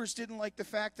the neighbors didn't like the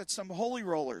fact that some holy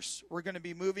rollers were going to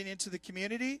be moving into the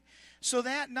community. So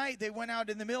that night, they went out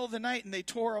in the middle of the night and they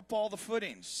tore up all the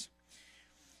footings.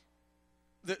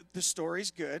 The story's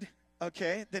good.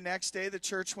 Okay, the next day the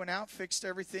church went out, fixed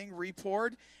everything,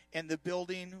 repoured, and the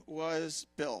building was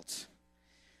built.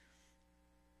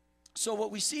 So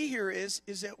what we see here is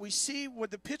that we see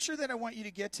what the picture that I want you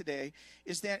to get today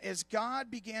is that as God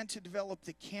began to develop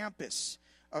the campus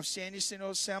of San Jacinto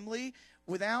Assembly,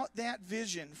 without that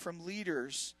vision from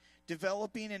leaders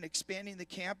developing and expanding the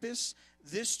campus,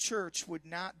 this church would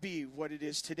not be what it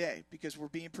is today because we're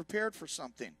being prepared for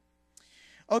something.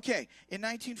 Okay, in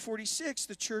 1946,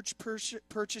 the church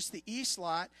purchased the east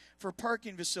lot for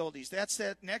parking facilities. That's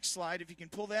that next slide, if you can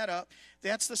pull that up.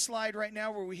 That's the slide right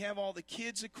now where we have all the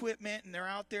kids' equipment, and they're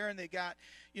out there, and they got,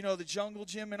 the jungle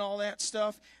gym and all that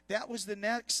stuff. That was the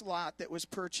next lot that was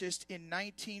purchased in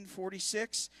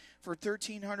 1946 for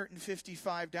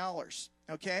 $1,355,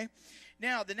 okay?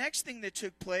 Now, the next thing that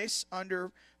took place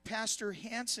under Pastor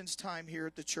Hansen's time here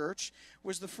at the church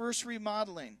was the first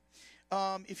remodeling.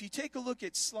 If you take a look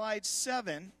at slide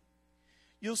 7,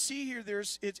 you'll see here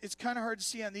it's kind of hard to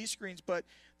see on these screens, but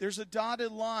there's a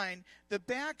dotted line. The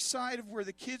back side of where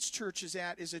the kids' church is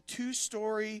at is a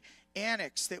 2-story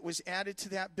annex that was added to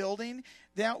that building.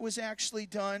 That was actually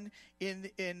done in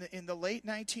the late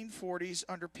 1940s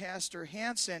under Pastor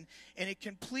Hansen, and it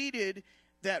completed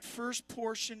that first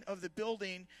portion of the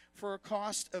building for a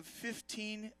cost of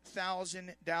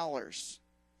 $15,000.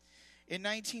 In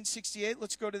 1968,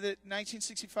 let's go to the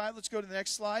 1965. Let's go to the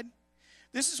next slide.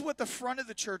 This is what the front of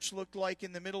the church looked like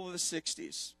in the middle of the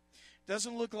 60s.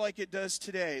 Doesn't look like it does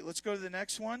today. Let's go to the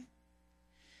next one.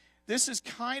 This is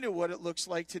kind of what it looks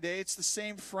like today. It's the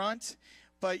same front,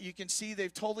 but you can see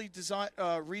they've totally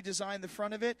redesigned the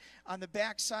front of it. On the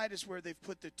back side is where they've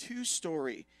put the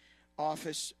 2-story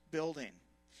office building.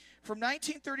 From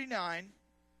 1939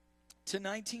 to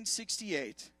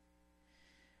 1968,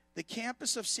 the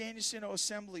campus of San Jacinto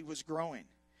Assembly was growing.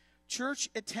 Church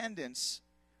attendance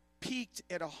peaked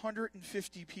at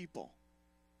 150 people.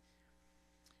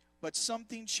 But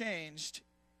something changed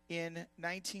in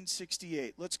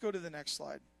 1968. Let's go to the next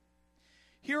slide.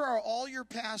 Here are all your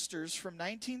pastors from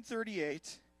 1938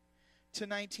 to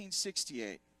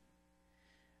 1968.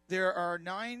 There are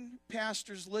 9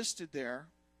 pastors listed there.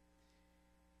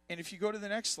 And if you go to the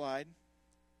next slide,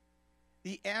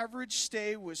 The average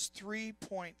stay was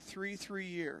 3.33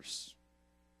 years.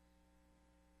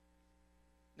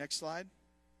 Next slide.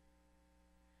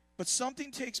 But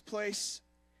something takes place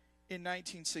in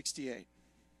 1968.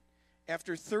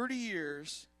 After 30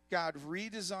 years, God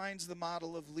redesigns the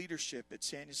model of leadership at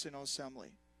San Jacinto Assembly.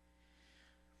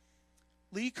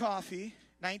 Lee Coffey,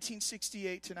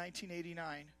 1968 to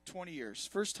 1989, 20 years.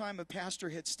 First time a pastor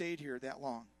had stayed here that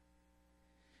long.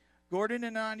 Gordon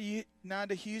and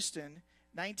Nanda Houston,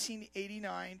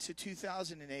 1989 to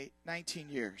 2008, 19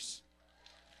 years.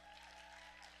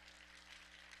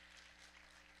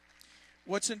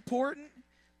 What's important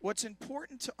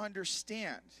to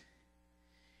understand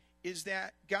is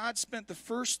that God spent the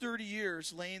first 30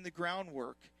 years laying the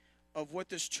groundwork of what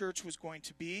this church was going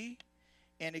to be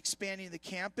and expanding the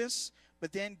campus,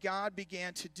 but then God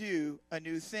began to do a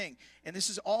new thing. And this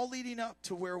is all leading up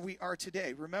to where we are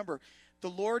today. Remember, the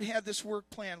Lord had this work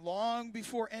planned long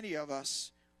before any of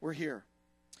us were here.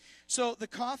 So the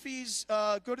Coffeys,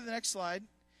 go to the next slide.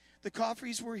 The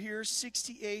Coffeys were here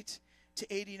 68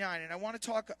 to 89, and I want to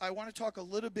talk a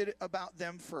little bit about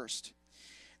them first.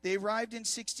 They arrived in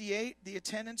 68. The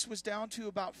attendance was down to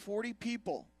about 40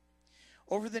 people.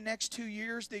 Over the next 2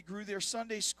 years, they grew their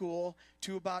Sunday school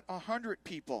to about 100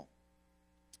 people.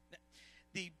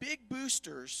 The big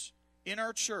boosters in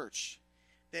our church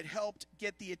that helped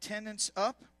get the attendance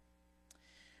up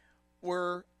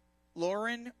were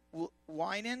Lauren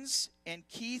Winans and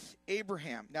Keith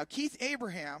Abraham. Now, Keith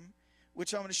Abraham,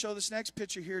 which I'm going to show this next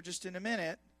picture here just in a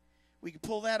minute. We can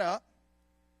pull that up.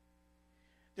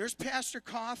 There's Pastor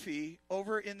Coffey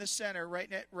over in the center,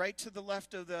 right to the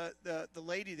left of the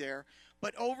lady there.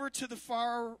 But over to the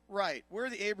far right, where are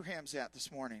the Abrahams at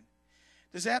this morning?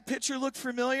 Does that picture look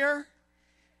familiar?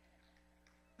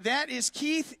 That is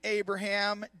Keith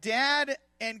Abraham, dad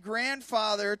and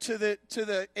grandfather to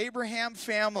the Abraham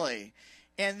family.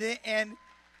 And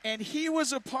he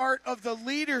was a part of the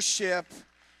leadership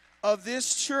of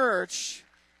this church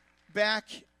back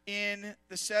in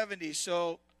the 70s.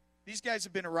 So these guys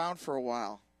have been around for a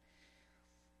while.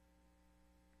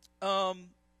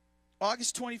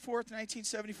 August 24th,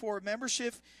 1974,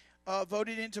 membership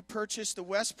voted in to purchase the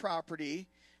west property.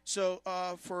 So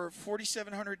for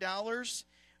 $4,700,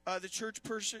 the church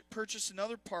purchased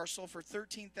another parcel for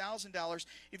 $13,000.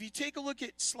 If you take a look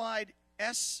at slide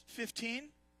S15,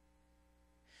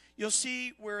 you'll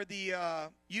see where the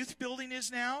youth building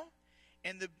is now,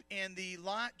 and the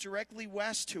lot directly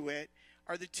west to it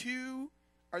are the two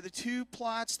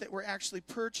plots that were actually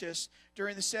purchased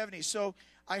during the 70s. So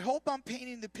I hope I'm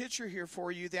painting the picture here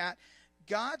for you that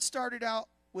God started out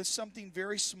with something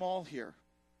very small here.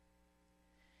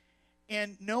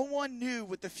 And no one knew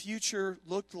what the future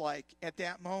looked like at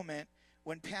that moment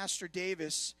when Pastor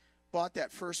Davis bought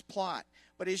that first plot.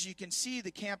 But as you can see,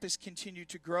 the campus continued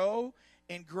to grow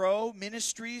and grow.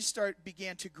 Ministries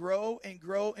began to grow and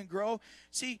grow and grow.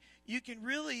 See, you can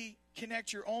really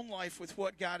connect your own life with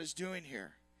what God is doing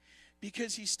here,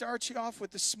 because he starts you off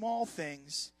with the small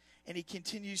things and he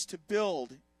continues to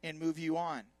build and move you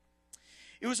on.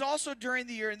 It was also during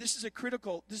the year, and this is a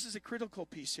critical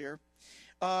piece here.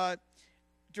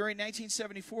 During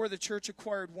 1974, the church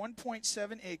acquired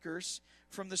 1.7 acres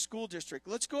from the school district.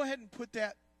 Let's go ahead and put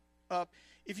that up.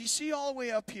 If you see all the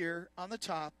way up here on the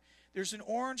top, there's an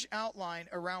orange outline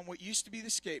around what used to be the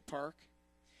skate park.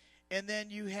 And then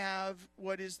you have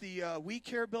what is the We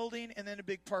Care building, and then a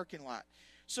big parking lot.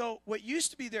 So what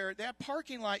used to be there, that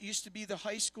parking lot used to be the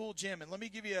high school gym. And let me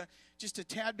give you just a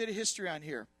tad bit of history on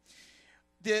here.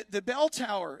 The bell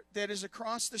tower that is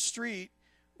across the street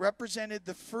represented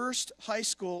the first high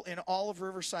school in all of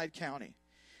Riverside County.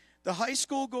 The high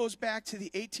school goes back to the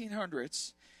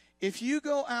 1800s. If you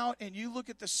go out and you look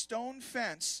at the stone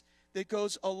fence that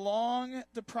goes along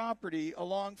the property,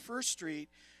 along First Street,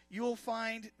 you will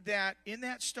find that in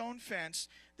that stone fence,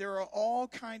 there are all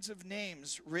kinds of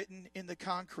names written in the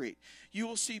concrete. You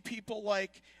will see people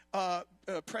like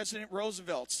President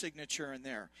Roosevelt's signature in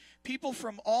there. People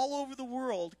from all over the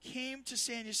world came to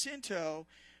San Jacinto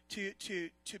to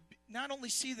not only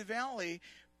see the valley,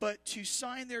 but to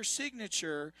sign their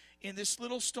signature in this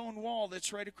little stone wall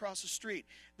that's right across the street.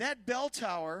 That bell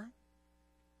tower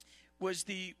was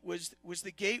the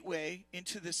gateway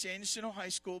into the San Jacinto High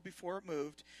School before it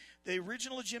moved. The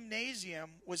original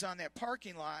gymnasium was on that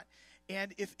parking lot.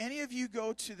 And if any of you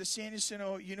go to the San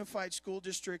Jacinto Unified School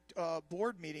District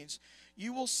board meetings,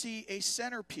 you will see a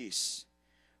centerpiece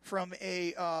from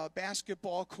a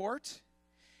basketball court.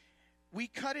 We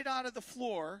cut it out of the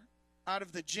floor, out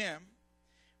of the gym.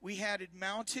 We had it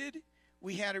mounted.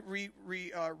 We had it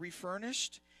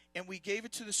refurnished, and we gave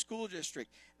it to the school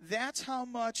district. That's how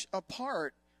much a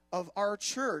part of our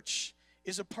church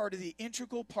is a part of the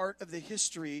integral part of the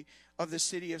history of the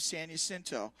city of San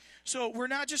Jacinto. So we're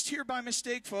not just here by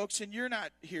mistake, folks, and you're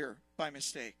not here by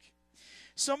mistake.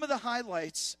 Some of the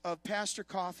highlights of Pastor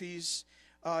Coffey's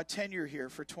tenure here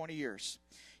for 20 years.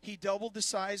 He doubled the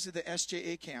size of the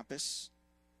SJA campus.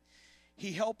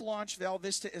 He helped launch Val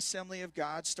Vista Assembly of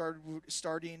God,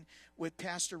 starting with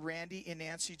Pastor Randy and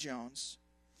Nancy Jones.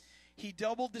 He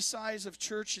doubled the size of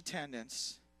church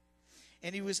attendance.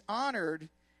 And he was honored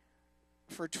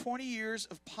for 20 years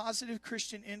of positive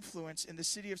Christian influence in the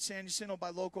city of San Jacinto by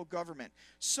local government.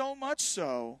 So much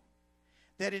so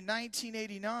that in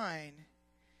 1989,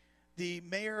 the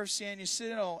mayor of San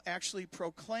Jacinto actually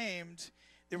proclaimed,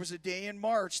 there was a day in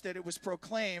March that it was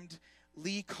proclaimed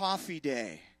Lee Coffee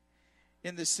Day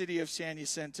in the city of San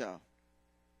Jacinto.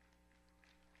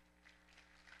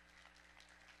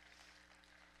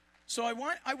 So I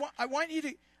want you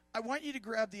to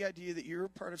grab the idea that you're a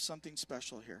part of something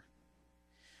special here.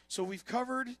 So we've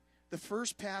covered the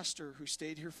first pastor who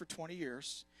stayed here for 20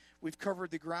 years. We've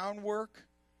covered the groundwork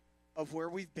of where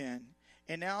we've been.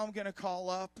 And now I'm going to call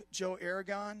up Joe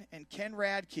Aragon and Ken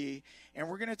Radke, and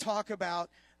we're going to talk about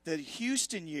the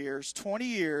Houston years, 20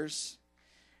 years,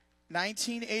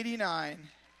 1989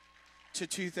 to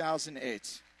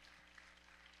 2008.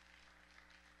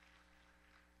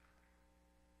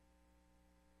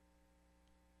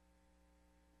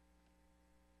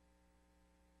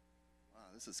 Wow,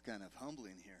 this is kind of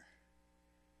humbling here.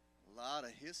 A lot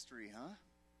of history, huh?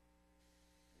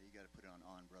 Yeah, you got to put it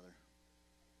on, brother.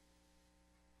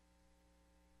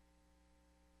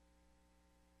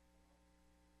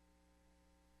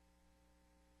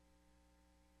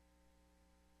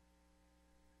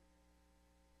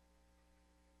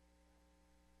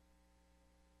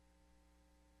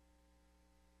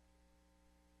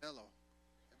 Hello.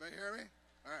 Everybody hear me?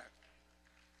 All right.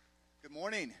 Good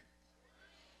morning.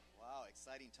 Wow,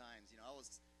 exciting times. You know, I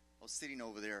was sitting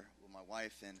over there with my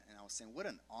wife, and I was saying what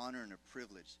an honor and a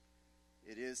privilege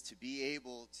it is to be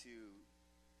able to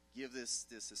give this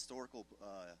historical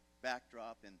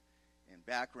backdrop and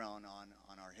background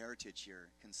on our heritage here,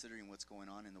 considering what's going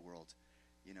on in the world.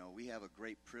 You know, we have a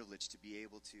great privilege to be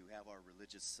able to have our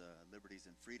religious liberties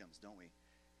and freedoms, don't we?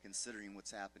 Considering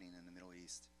what's happening in the Middle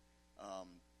East.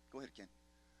 Go ahead, Ken.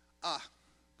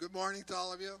 Good morning to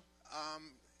all of you.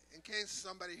 In case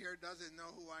somebody here doesn't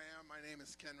know who I am, my name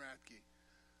is Ken Radke.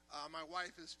 My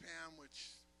wife is Pam,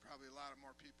 which probably a lot of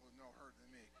more people know her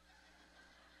than me.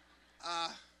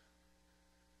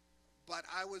 But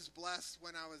I was blessed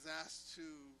when I was asked to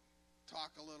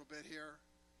talk a little bit here,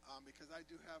 because I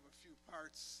do have a few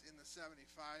parts in the 75,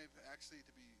 actually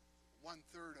to be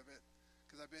 1/3 of it,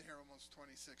 because I've been here almost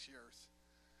 26 years.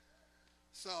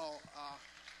 So,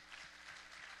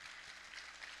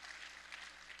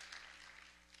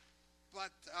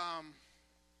 but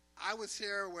I was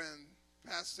here when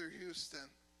Pastor Houston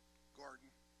Gordon,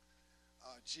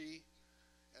 G,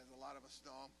 as a lot of us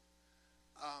know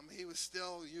him, he was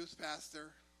still youth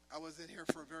pastor. I wasn't here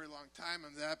for a very long time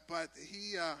on that, but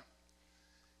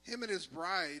him and his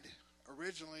bride,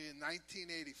 originally in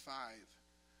 1985,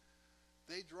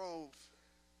 they drove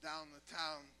down the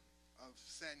town of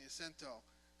San Jacinto.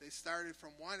 They started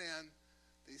from one end,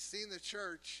 they seen the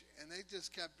church, and they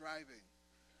just kept driving.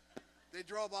 They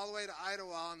drove all the way to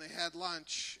Idlewild, and they had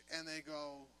lunch, and they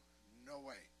go, no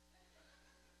way.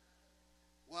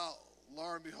 Well,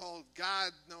 lo and behold,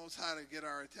 God knows how to get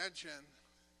our attention,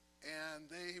 and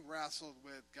they wrestled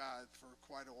with God for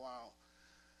quite a while.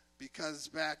 Because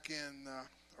back in,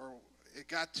 it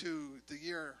got to the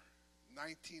year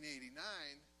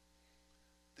 1989,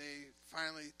 they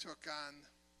finally took on,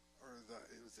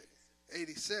 it was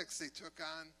 86, they took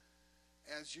on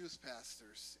as youth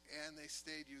pastors, and they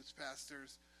stayed youth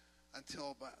pastors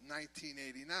until about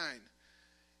 1989.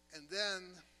 And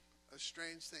then a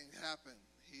strange thing happened.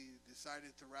 He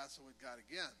decided to wrestle with God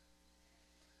again.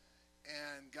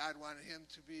 And God wanted him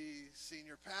to be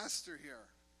senior pastor here.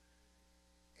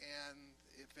 And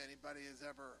if anybody has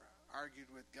ever argued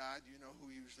with God, you know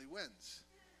who usually wins.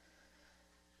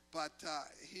 But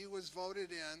he was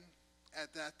voted in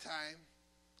at that time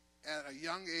at a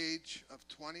young age of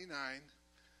 29,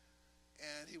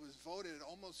 and he was voted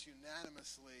almost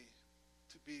unanimously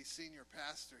to be senior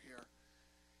pastor here.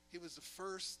 He was the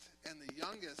first and the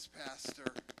youngest pastor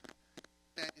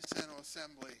in San Jacinto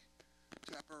Assembly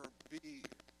to ever be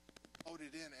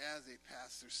voted in as a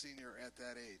pastor senior at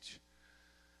that age.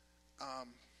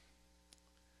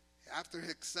 After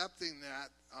accepting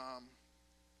that,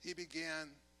 he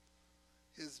began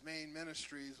his main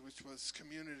ministries, which was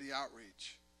community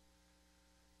outreach.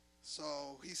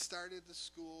 So he started the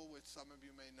school, which some of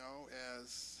you may know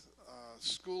as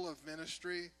School of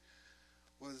Ministry,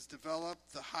 was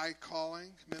developed the High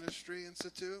Calling Ministry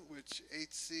Institute, which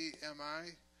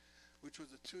HCMI, which was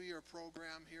a 2-year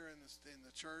program here in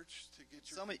the church to get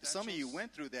your credentials. Some of you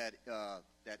went through that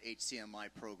HCMI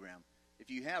program. If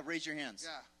you have, raise your hands.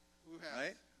 Yeah, who has?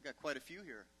 Right? We've got quite a few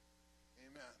here.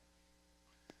 Amen.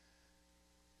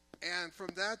 And from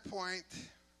that point,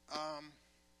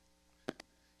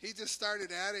 he just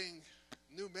started adding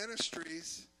new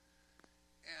ministries,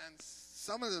 and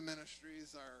some of the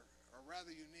ministries are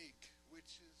rather unique, which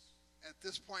is, at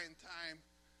this point in time,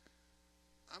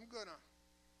 I'm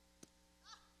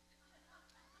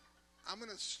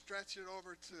gonna stretch it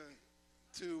over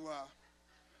to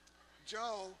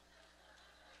Joe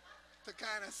to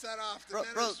kind of set off the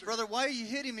ministry. Brother, why are you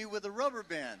hitting me with a rubber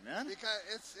band, man?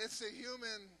 Because it's a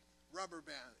human rubber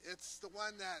band. It's the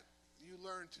one that you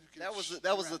learn to get.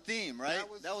 That was the theme, right?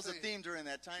 That was the theme during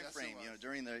that time frame.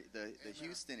 During the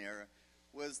Houston era,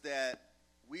 was that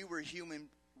we were human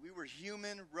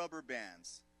rubber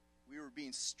bands. We were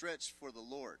being stretched for the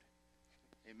Lord.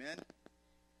 Amen.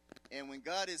 And when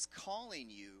God is calling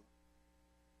you,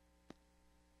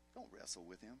 don't wrestle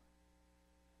with him.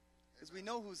 Because we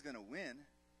know who's going to win.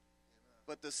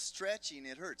 But the stretching,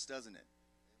 it hurts, doesn't it?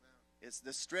 It's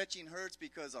the stretching hurts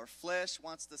because our flesh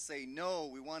wants to say no.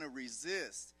 We want to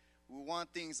resist. We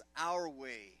want things our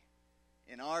way,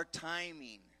 in our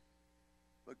timing.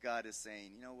 But God is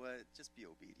saying, you know what? Just be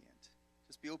obedient.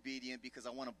 Just be obedient because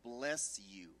I want to bless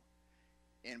you.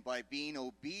 And by being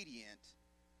obedient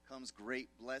comes great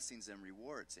blessings and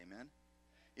rewards. Amen?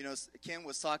 You know, Ken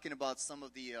was talking about some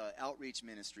of the outreach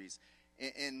ministries.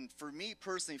 And for me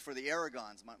personally, for the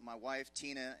Aragons, my wife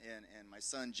Tina and my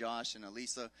son Josh and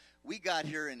Elisa, we got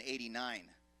here in '89.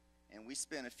 And we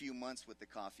spent a few months with the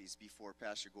Coffees before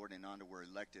Pastor Gordon and Nanda were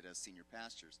elected as senior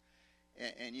pastors.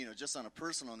 And you know, just on a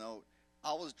personal note,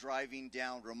 I was driving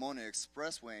down Ramona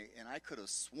Expressway, and I could have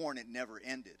sworn it never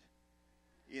ended.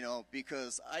 You know,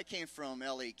 because I came from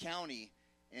L.A. County,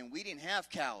 and we didn't have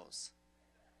cows.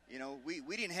 You know,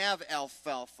 we didn't have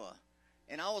alfalfa.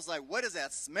 And I was like, what is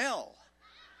that smell?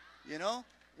 You know,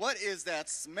 what is that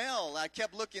smell? I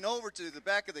kept looking over to the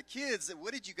back of the kids.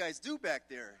 What did you guys do back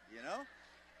there? You know?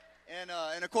 And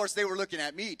of course, they were looking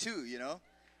at me, too, you know?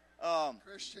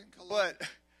 Christian Cologne.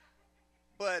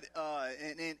 But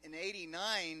in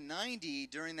 89, 90,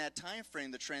 during that time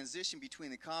frame, the transition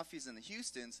between the Coffees and the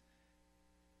Houstons,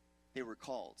 they were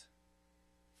called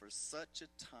for such a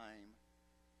time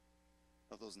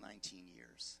of those 19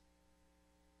 years.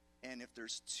 And if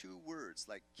there's two words,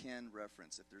 like Ken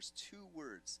referenced, if there's two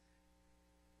words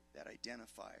that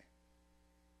identify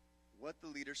what the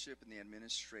leadership and the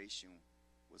administration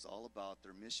was all about,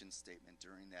 their mission statement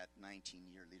during that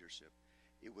 19-year leadership,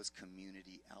 it was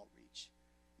community outreach.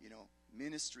 You know,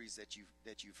 ministries that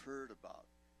you've heard about,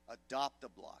 Adopt a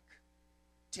Block,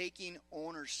 taking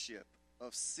ownership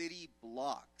of city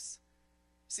blocks.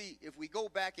 See, if we go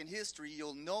back in history,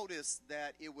 you'll notice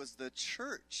that it was the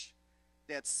church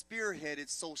that spearheaded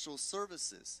social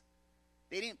services.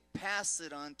 They didn't pass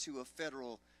it on to a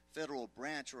federal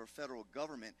branch or a federal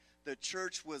government. The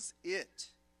church was it.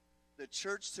 The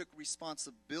church took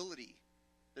responsibility.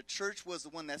 The church was the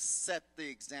one that set the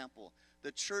example.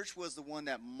 The church was the one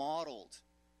that modeled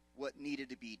what needed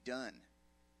to be done.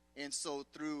 And so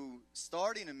through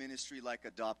starting a ministry like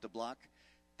Adopt a Block,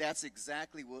 that's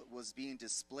exactly what was being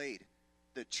displayed.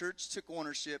 The church took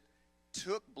ownership,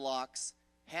 took blocks,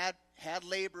 had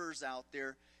laborers out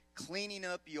there cleaning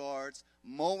up yards,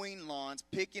 mowing lawns,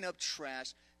 picking up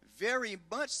trash, very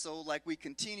much so like we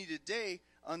continue today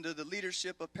under the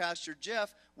leadership of Pastor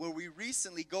Jeff, where we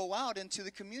recently go out into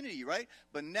the community, right?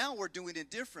 But now we're doing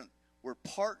it different. We're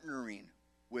partnering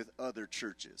with other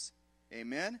churches.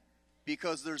 Amen?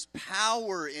 Because there's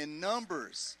power in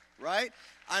numbers, right?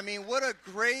 I mean, what a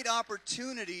great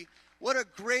opportunity. What a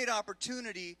great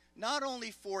opportunity, not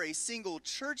only for a single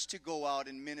church to go out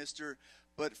and minister,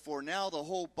 but for now the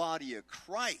whole body of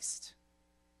Christ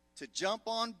to jump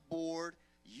on board,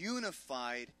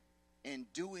 unified, and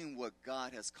doing what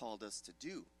God has called us to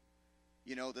do.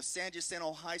 You know, the San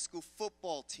Jacinto High School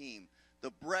football team,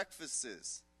 the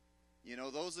breakfasts. You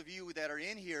know, those of you that are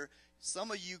in here,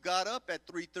 some of you got up at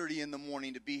 3:30 in the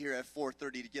morning to be here at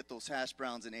 4:30 to get those hash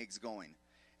browns and eggs going,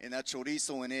 and that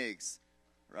chorizo and eggs,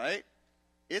 right?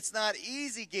 It's not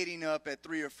easy getting up at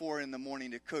 3 or 4 in the morning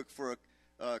to cook for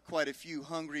quite a few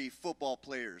hungry football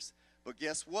players. But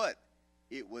guess what?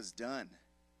 It was done.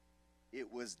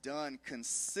 It was done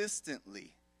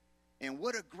consistently. And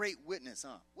what a great witness,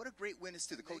 huh? What a great witness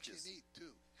to the coaches. They can eat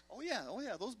too. Oh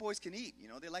yeah, those boys can eat. You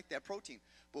know, they like that protein.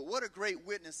 But what a great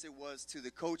witness it was to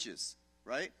the coaches,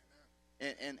 right?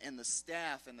 And the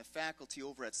staff and the faculty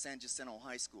over at San Jacinto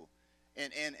High School.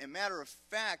 And a matter of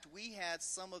fact, we had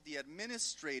some of the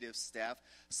administrative staff,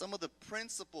 some of the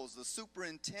principals, the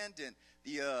superintendent,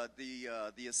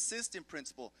 the assistant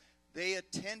principal, they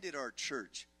attended our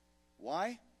church.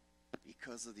 Why?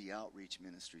 Because of the outreach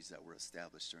ministries that were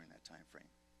established during that time frame.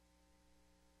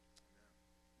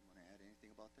 You want to add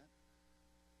anything about that?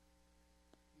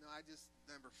 No, I just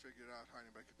never figured out how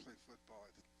anybody could play football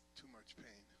with too much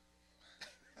pain.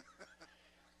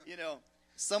 You know,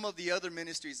 some of the other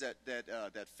ministries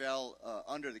that fell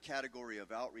under the category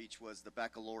of outreach was the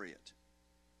baccalaureate,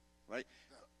 right?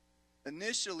 Yeah.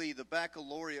 Initially, the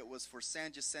baccalaureate was for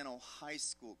San Jacinto High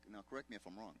School. Now, correct me if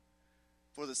I'm wrong.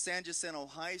 For the San Jacinto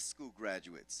High School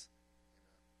graduates.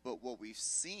 But what we've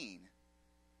seen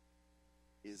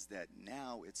is that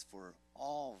now it's for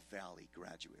all Valley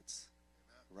graduates,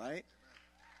 right?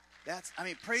 That's, I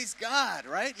mean, praise God,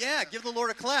 right? Yeah, give the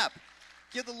Lord a clap.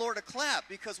 Give the Lord a clap,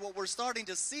 because what we're starting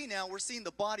to see now, we're seeing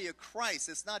the body of Christ.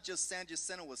 It's not just San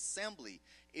Jacinto Assembly.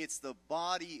 It's the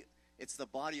body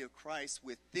of Christ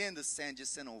within the San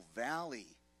Jacinto Valley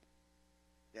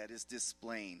that is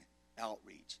displaying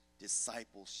outreach,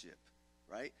 discipleship,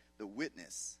 right? The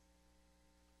witness.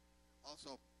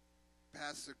 Also,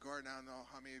 Pastor Gordon, I don't know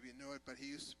how many of you knew it, but he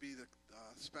used to be the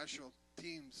special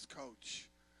teams coach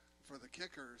for the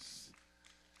Kickers.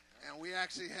 And we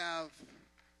actually have,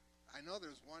 I know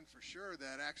there's one for sure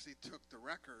that actually took the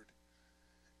record,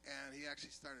 and he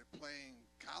actually started playing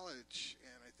college,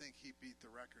 and I think he beat the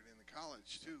record in the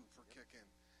college too for kicking.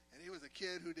 And he was a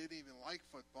kid who didn't even like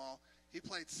football. He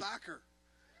played soccer.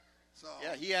 So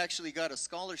yeah, he actually got a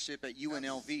scholarship at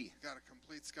UNLV. Got a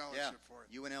complete scholarship for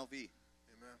it. UNLV.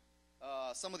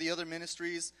 Amen. Some of the other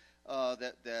ministries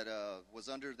that was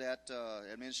under that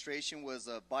administration was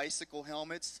bicycle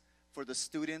helmets for the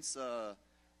students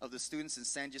of the students in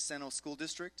San Jacinto School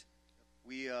District.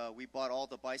 We bought all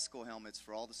the bicycle helmets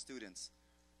for all the students.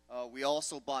 We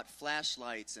also bought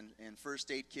flashlights and first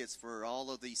aid kits for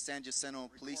all of the San Jacinto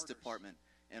Police Department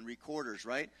and recorders,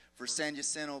 right? For San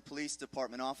Jacinto Police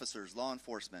Department officers, law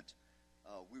enforcement.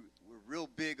 We're real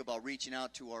big about reaching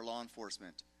out to our law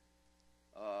enforcement.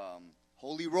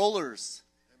 Holy Rollers,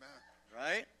 amen.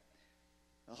 Right?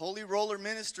 The Holy Roller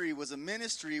Ministry was a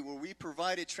ministry where we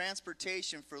provided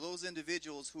transportation for those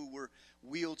individuals who were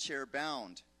wheelchair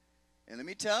bound. And let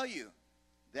me tell you,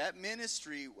 that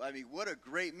ministry, I mean, what a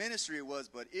great ministry it was,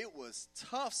 but it was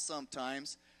tough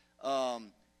sometimes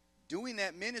doing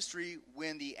that ministry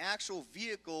when the actual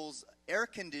vehicle's air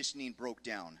conditioning broke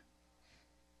down.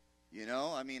 You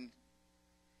know, I mean,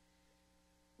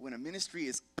 when a ministry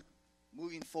is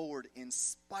moving forward in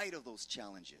spite of those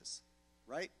challenges,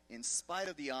 right? In spite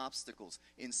of the obstacles,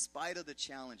 in spite of the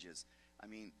challenges. I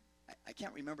mean, I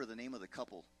can't remember the name of the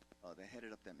couple that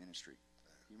headed up that ministry.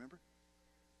 You remember?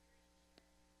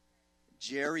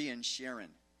 Jerry and Sharon.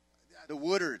 The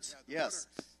Woodards, yes.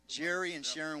 Jerry and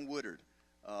Sharon Woodard.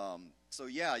 So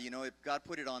yeah, you know, God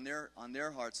put it on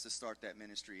their hearts to start that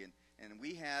ministry. And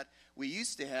we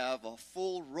used to have a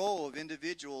full row of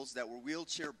individuals that were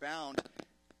wheelchair bound.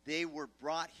 They were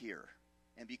brought here.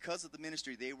 And because of the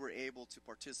ministry, they were able to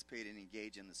participate and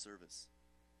engage in the service.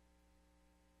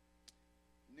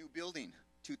 New building,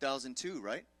 2002,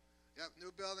 right? Yep,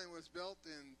 new building was built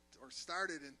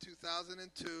started in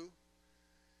 2002.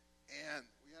 And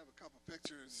we have a couple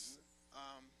pictures.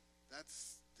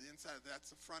 That's the inside, that's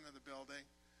the front of the building.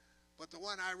 But the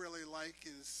one I really like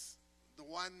is the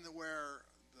one where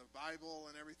the Bible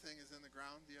and everything is in the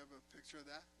ground. Do you have a picture of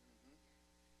that?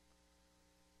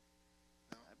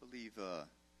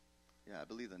 I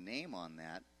believe the name on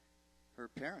that, her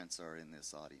parents are in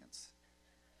this audience.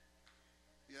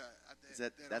 Yeah.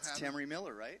 That's Tammy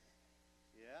Miller, right?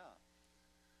 Yeah.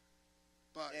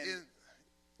 But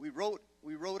we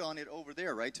wrote on it over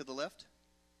there, right to the left?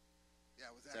 Yeah,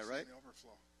 it was actually in the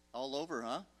overflow. All over,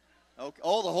 huh? Okay.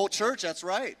 Oh, the whole church, that's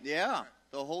right. Yeah, right.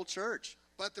 The whole church.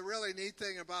 But the really neat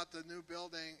thing about the new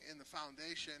building in the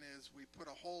foundation is we put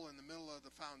a hole in the middle of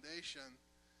the foundation,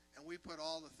 and we put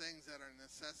all the things that are a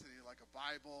necessity, like a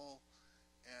Bible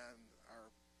and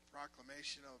our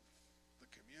proclamation of the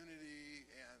community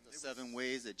and the 7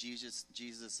 ways that Jesus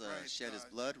right, shed his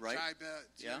blood, right?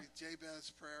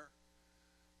 Jabez prayer,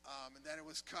 and then it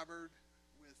was covered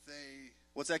with a.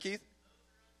 What's that, Keith?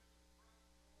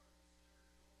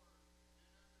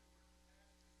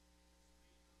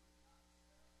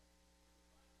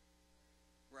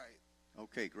 Right.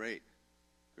 Okay, great.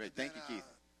 Thank you, Keith.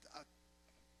 A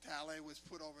tally was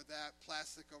put over that,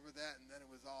 plastic over that, and then it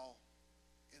was all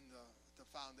in the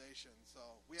foundation. So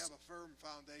we have a firm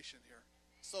foundation here.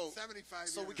 So 75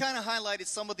 So years. we kind of highlighted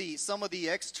some of the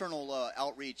external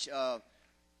outreach.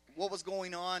 What was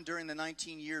going on during the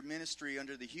 19-year ministry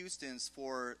under the Houstons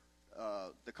for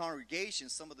the congregation?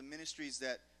 Some of the ministries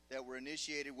that were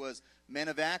initiated was Men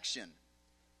of Action,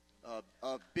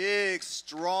 a big,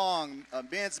 strong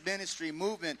men's ministry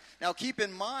movement. Now, keep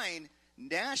in mind,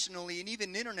 nationally and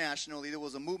even internationally, there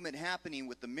was a movement happening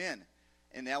with the men,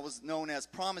 and that was known as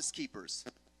Promise Keepers.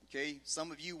 Okay,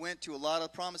 some of you went to a lot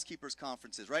of Promise Keepers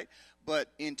conferences, right? But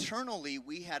internally,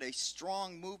 we had a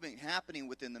strong movement happening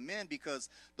within the men because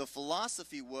the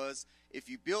philosophy was, if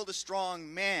you build a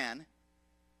strong man,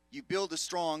 you build a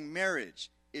strong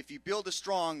marriage. If you build a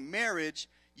strong marriage,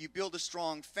 you build a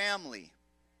strong family.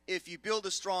 If you build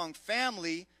a strong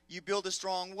family, you build a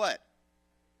strong what?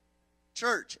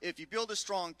 Church. If you build a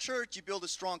strong church, you build a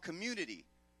strong community,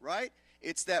 right?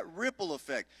 It's that ripple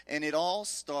effect. And it all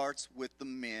starts with the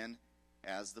men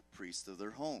as the priests of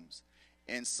their homes.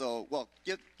 And so, well,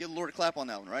 give the Lord a clap on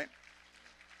that one, right?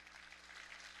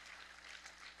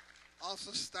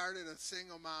 Also started a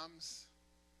single moms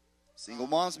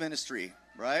Ministry,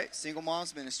 right? Single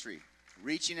moms ministry.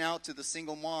 Reaching out to the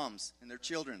single moms and their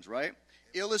children's, right?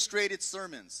 Illustrated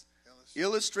sermons.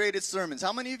 Illustrated sermons.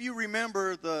 How many of you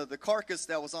remember the carcass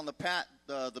that was on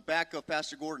the back of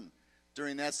Pastor Gordon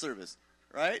during that service,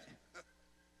 right?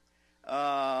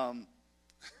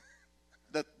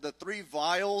 The 3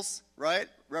 vials, right,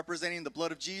 representing the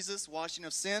blood of Jesus, washing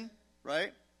of sin,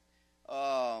 right?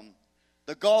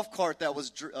 The golf cart that was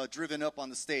driven up on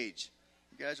the stage.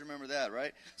 You guys remember that,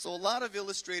 right? So a lot of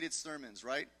illustrated sermons,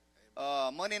 right?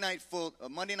 Monday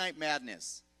Night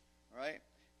Madness, right?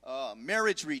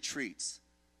 Marriage retreats.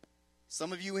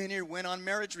 Some of you in here went on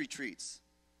marriage retreats.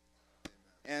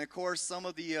 And, of course, some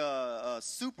of the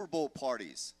Super Bowl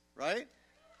parties, right?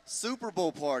 Super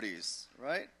Bowl parties,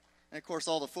 right? And, of course,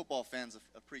 all the football fans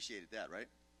appreciated that, right?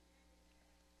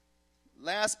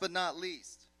 Last but not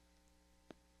least,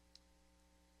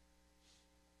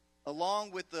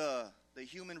 along with the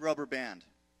human rubber band,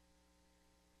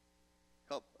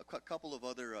 a couple of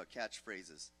other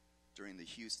catchphrases during the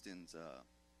Houston's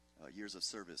years of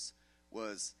service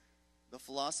was the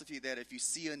philosophy that if you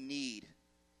see a need,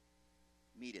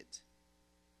 meet it.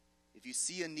 If you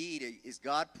see a need, is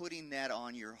God putting that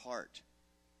on your heart?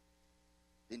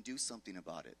 Then do something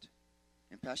about it.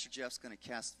 And Pastor Jeff's going to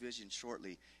cast vision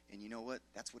shortly. And you know what?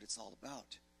 That's what it's all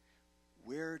about.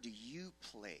 Where do you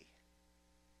play?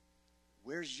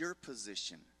 Where's your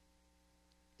position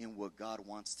in what God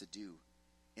wants to do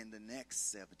in the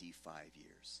next 75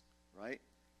 years? Right?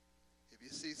 If you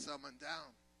see someone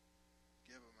down,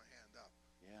 give them a hand up.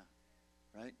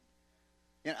 Yeah. Right?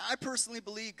 And I personally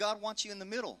believe God wants you in the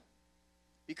middle.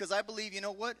 Because I believe, you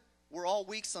know what? We're all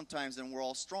weak sometimes and we're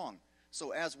all strong.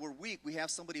 So as we're weak, we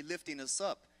have somebody lifting us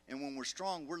up. And when we're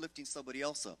strong, we're lifting somebody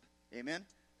else up. Amen?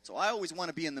 So I always want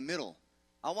to be in the middle.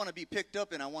 I want to be picked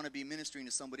up and I want to be ministering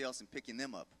to somebody else and picking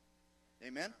them up.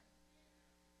 Amen?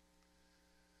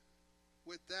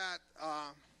 With that,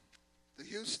 the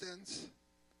Houstons,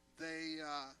 they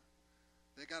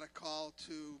got a call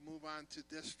to move on to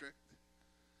district,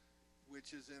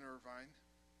 which is in Irvine.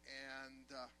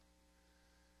 And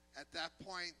at that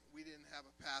point, we didn't have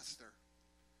a pastor.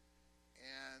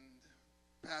 And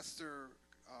Pastor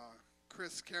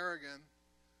Chris Kerrigan,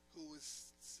 who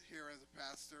was here as a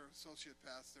pastor, associate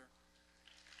pastor,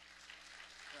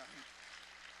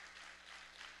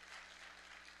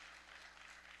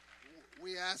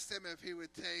 we asked him if he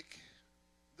would take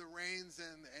the reins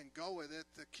and go with it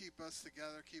to keep us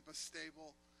together, keep us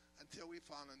stable until we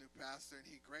found a new pastor, and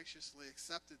he graciously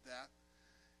accepted that.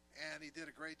 And he did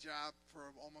a great job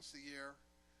for almost a year,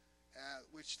 at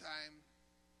which time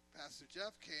Pastor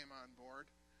Jeff came on board,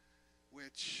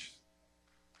 which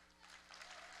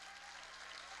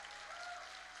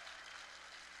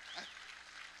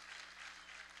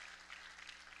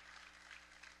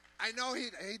I know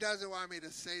he doesn't want me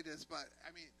to say this, but,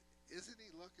 I mean, isn't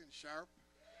he looking sharp?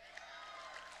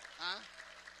 Huh?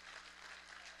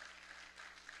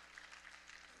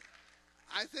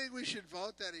 I think we should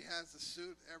vote that he has a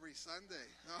suit every Sunday.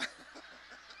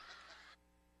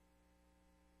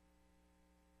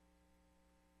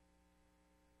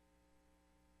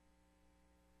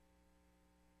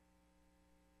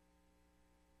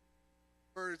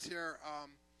 Words here.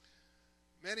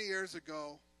 Many years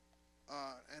ago,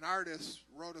 an artist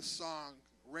wrote a song,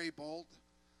 Ray Bolt,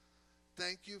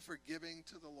 "Thank you for giving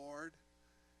to the Lord."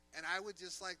 And I would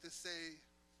just like to say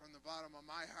from the bottom of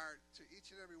my heart to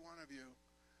each and every one of you,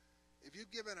 if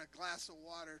you've given a glass of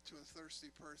water to a thirsty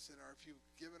person, or if you've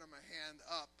given them a hand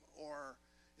up, or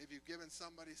if you've given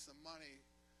somebody some money,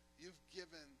 you've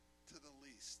given to the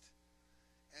least.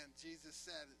 And Jesus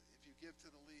said, if you give to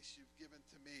the least, you've given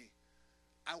to me.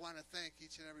 I want to thank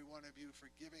each and every one of you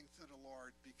for giving to the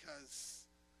Lord, because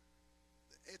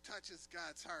it touches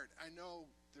God's heart. I know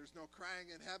there's no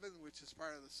crying in heaven, which is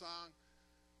part of the song,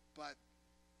 but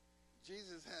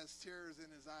Jesus has tears in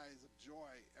his eyes of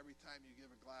joy every time you give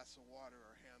a glass of water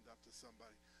or hand up to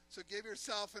somebody. So give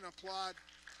yourself an applaud,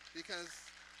 because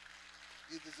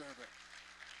you deserve it.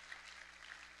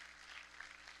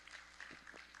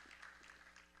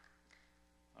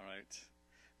 All right.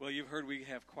 Well, you've heard we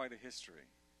have quite a history,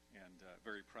 and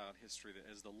very proud history, that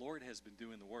as the Lord has been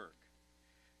doing the work.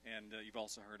 And you've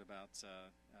also heard about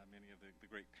many of the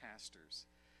great pastors.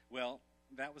 Well,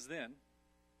 that was then,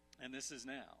 and this is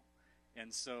now.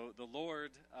 And so the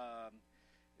Lord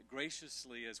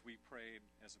graciously, as we prayed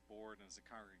as a board and as a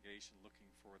congregation, looking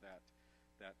for that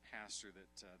pastor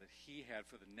that he had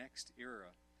for the next era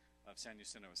of San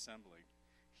Jacinto Assembly,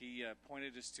 he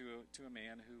pointed us to a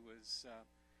man who was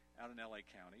out in L.A.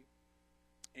 County.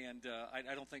 And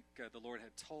I don't think the Lord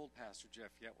had told Pastor Jeff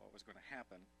yet what was going to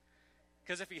happen,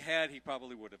 because if he had, he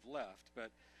probably would have left.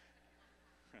 But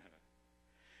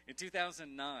in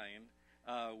 2009,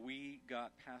 we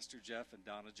got Pastor Jeff and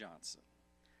Donna Johnson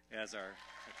as our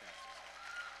head pastors.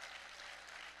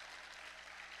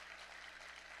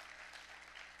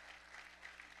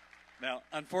 Now,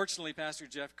 unfortunately, Pastor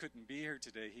Jeff couldn't be here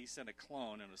today. He sent a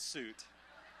clone in a suit.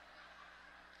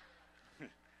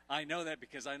 I know that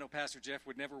because I know Pastor Jeff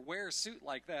would never wear a suit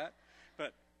like that.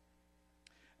 But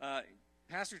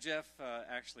Pastor Jeff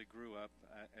actually grew up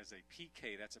as a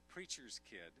PK, that's a preacher's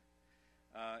kid,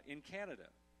 in Canada.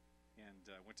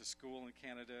 And went to school in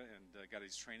Canada and got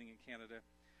his training in Canada.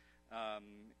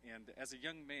 And as a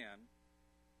young man,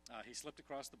 he slipped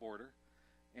across the border,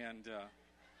 and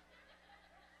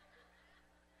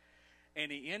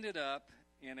he ended up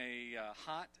in a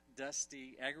hot,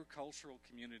 dusty agricultural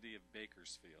community of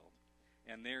Bakersfield.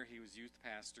 And there he was youth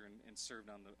pastor and served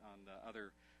on the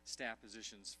other staff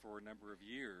positions for a number of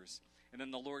years. And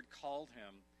then the Lord called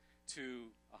him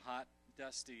to a hot,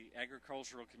 dusty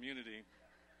agricultural community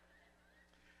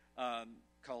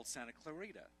called Santa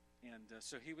Clarita. And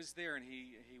so he was there, and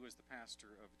he was the pastor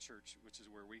of a church, which is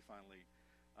where we finally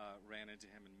ran into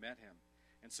him and met him.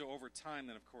 And so over time,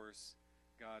 then, of course,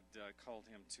 God called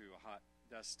him to a hot,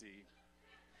 dusty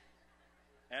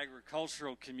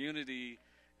agricultural community,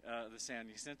 the San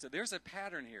Jacinto. There's a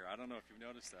pattern here. I don't know if you've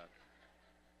noticed that.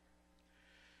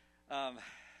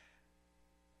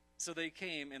 So they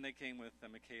came with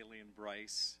McKaylee and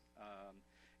Bryce,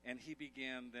 and he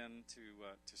began then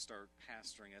to start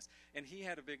pastoring us. And he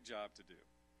had a big job to do,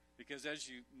 because as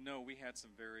you know, we had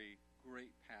some very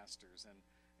great pastors,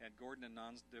 and Gordon and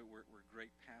Nonsda were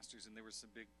great pastors, and there were some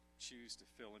big shoes to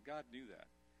fill, and God knew that.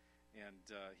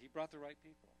 And he brought the right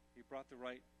people. He brought the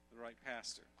right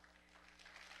pastor.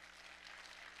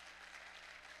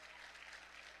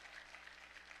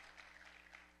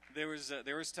 There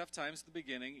was tough times at the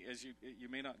beginning, as you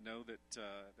may not know that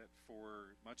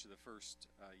for much of the first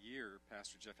year,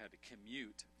 Pastor Jeff had to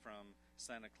commute from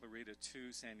Santa Clarita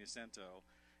to San Jacinto,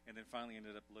 and then finally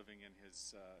ended up living in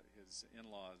his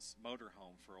in-laws'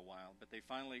 motorhome for a while. But they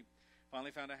finally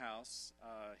found a house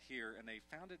here, and they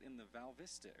found it in the Val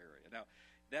Vista area. Now,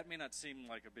 that may not seem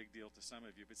like a big deal to some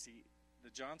of you, but see, the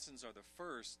Johnsons are the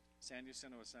first San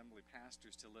Jacinto Assembly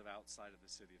pastors to live outside of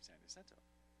the city of San Jacinto.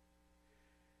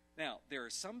 Now, there are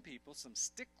some people, some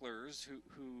sticklers, who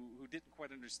didn't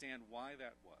quite understand why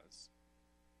that was.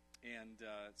 And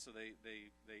so they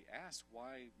asked,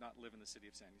 why not live in the city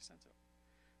of San Jacinto?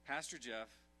 Pastor Jeff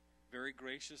very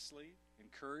graciously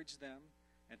encouraged them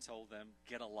and told them,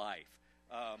 get a life.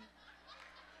 Oh,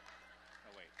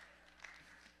 wait.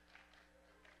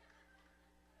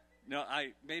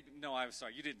 No, I'm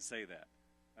sorry. You didn't say that.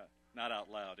 Not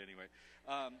out loud, anyway.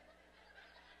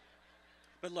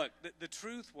 But look, the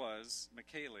truth was,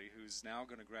 McKaylee, who's now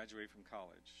going to graduate from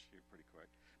college here pretty quick,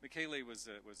 McKaylee was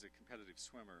a competitive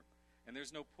swimmer, and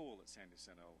there's no pool at San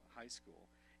Jacinto High School.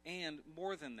 And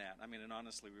more than that, I mean, and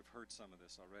honestly, we've heard some of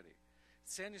this already.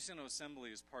 San Jacinto Assembly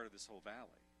is part of this whole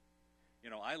valley. You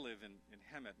know, I live in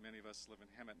Hemet. Many of us live in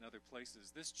Hemet and other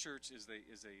places. This church is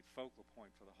a focal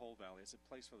point for the whole valley. It's a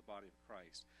place for the body of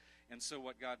Christ. And so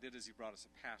what God did is he brought us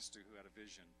a pastor who had a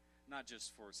vision, not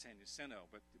just for San Jacinto,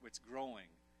 but it's growing.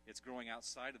 It's growing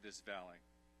outside of this valley.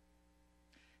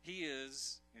 He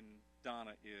is, and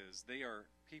Donna is, they are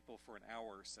people for an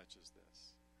hour such as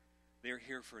this. They're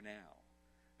here for now.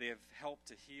 They have helped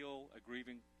to heal a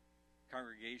grieving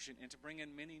congregation and to bring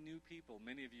in many new people.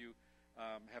 Many of you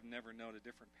have never known a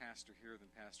different pastor here than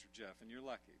Pastor Jeff, and you're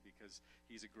lucky because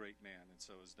he's a great man, and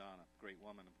so is Donna, great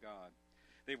woman of God.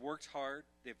 They've worked hard.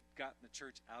 They've gotten the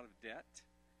church out of debt,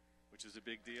 which is a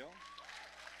big deal.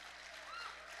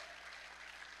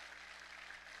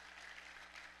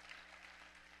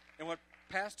 And what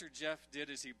Pastor Jeff did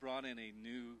is he brought in a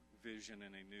new vision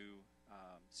and a new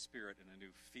spirit and a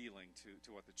new feeling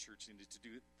to what the church needed to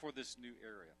do for this new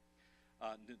area,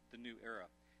 the new era.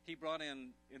 He brought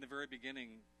in the very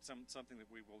beginning, something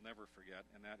that we will never forget,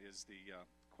 and that is the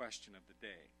question of the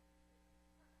day.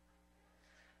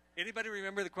 Anybody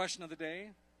remember the question of the day?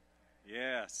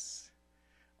 Yes.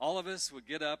 All of us would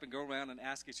get up and go around and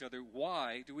ask each other,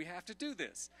 why do we have to do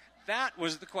this? That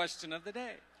was the question of the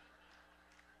day.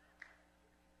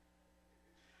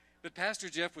 But Pastor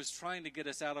Jeff was trying to get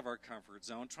us out of our comfort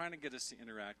zone, trying to get us to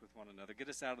interact with one another, get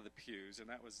us out of the pews, and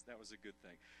that was a good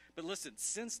thing. But listen,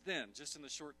 since then, just in the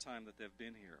short time that they've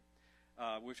been here,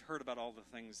 we've heard about all the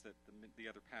things that the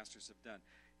other pastors have done.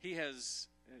 He has,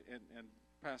 and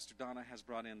Pastor Donna has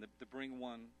brought in the Bring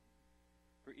One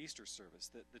for Easter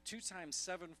service, the 2 times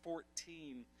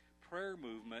 7:14 prayer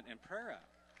movement and prayer app.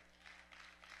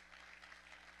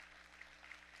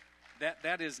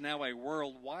 That is now a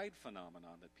worldwide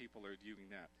phenomenon that people are viewing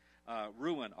that.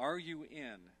 Ruin, are you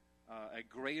in a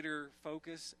greater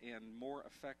focus and more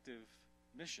effective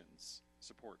missions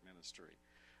support ministry?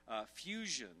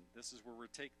 Fusion, this is where we're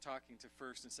talking to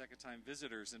first and second time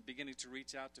visitors and beginning to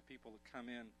reach out to people that come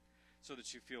in so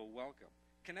that you feel welcome.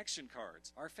 Connection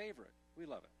cards, our favorite. We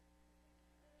love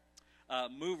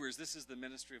it. Movers, this is the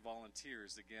ministry of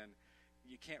volunteers. Again,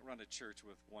 you can't run a church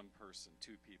with 1 person,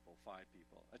 2 people, 5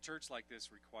 people. A church like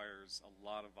this requires a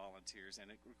lot of volunteers, and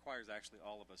it requires actually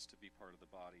all of us to be part of the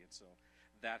body, and so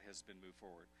that has been moved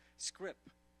forward. Script,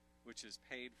 which is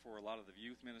paid for a lot of the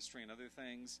youth ministry and other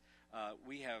things.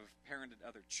 We have parented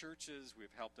other churches.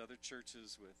 We've helped other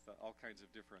churches with all kinds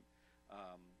of different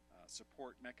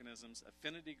support mechanisms,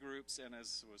 affinity groups, and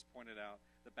as was pointed out,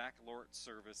 the baccalaureate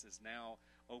service is now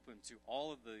open to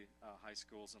all of the high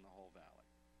schools in the whole valley.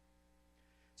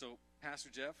 So, Pastor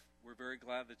Jeff, we're very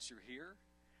glad that you're here.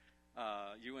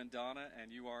 You and Donna,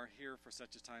 and you are here for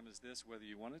such a time as this, whether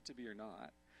you want it to be or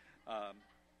not.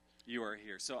 You are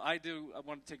here. So I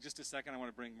want to take just a second. I want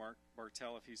to bring Mark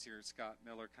Bartell, if he's here, Scott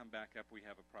Miller, come back up. We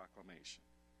have a proclamation.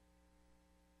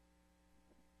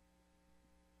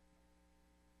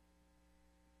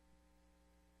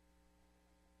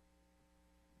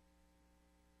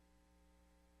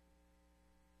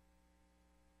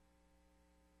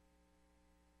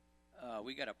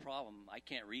 We got a problem. I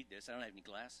can't read this. I don't have any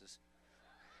glasses.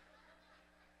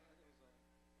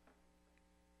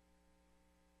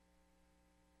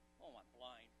 Oh, I'm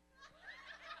blind.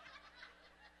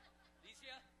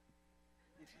 Alicia?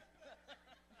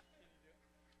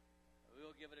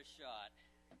 We'll give it a shot.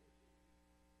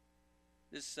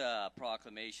 This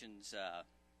proclamation's of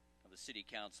the City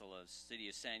Council of City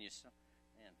of San Ysidro.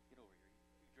 Man, get over here.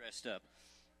 You dressed up.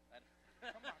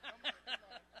 Come on.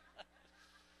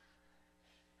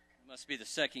 Must be the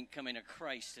second coming of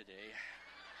Christ today.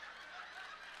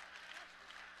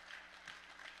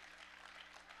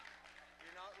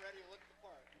 You're not ready to look the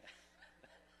part.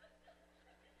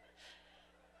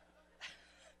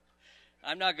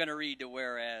 I'm not going to read the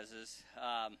whereases.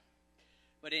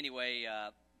 But anyway,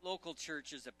 local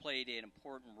churches have played an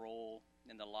important role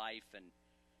in the life and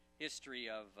history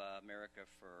of America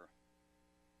for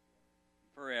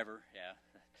forever. Yeah.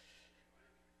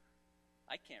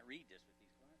 I can't read this.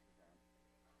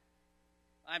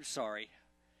 I'm sorry.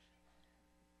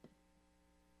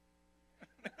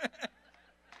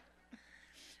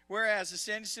 Whereas the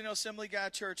San Jacinto Assembly of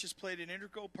God Church has played an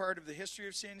integral part of the history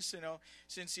of San Jacinto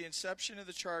since the inception of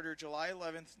the charter, July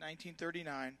 11th,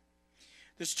 1939.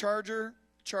 This charter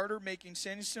making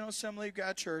San Jacinto Assembly of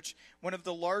God Church one of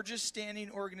the largest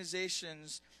standing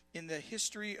organizations in the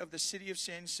history of the city of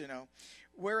San Jacinto.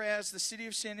 Whereas the San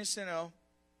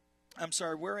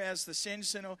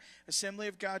Jacinto Assembly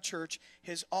of God Church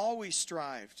has always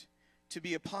strived to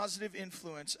be a positive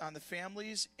influence on the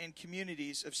families and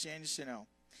communities of San Jacinto.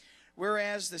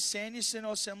 Whereas the San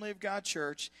Jacinto Assembly of God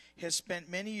Church has spent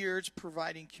many years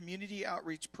providing community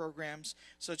outreach programs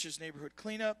such as neighborhood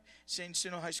cleanup, San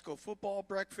Jacinto High School football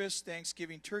breakfast,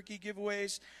 Thanksgiving turkey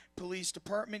giveaways, police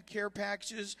department care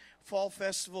packages, fall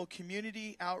festival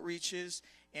community outreaches,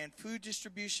 and food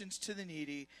distributions to the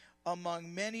needy,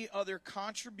 among many other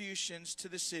contributions to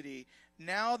the city.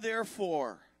 Now,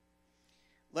 therefore,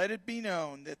 let it be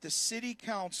known that the City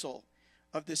Council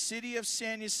of the City of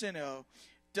San Jacinto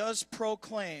does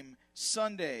proclaim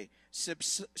Sunday,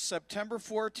 September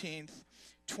 14th,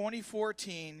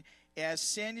 2014, as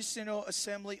San Jacinto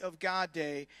Assembly of God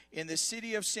Day in the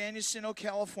city of San Jacinto,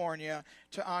 California,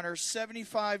 to honor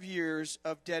 75 years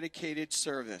of dedicated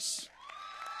service.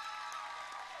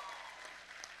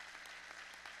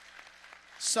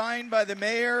 Signed by the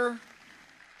mayor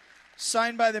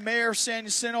of San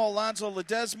Jacinto, Alonzo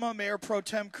Ledesma, Mayor Pro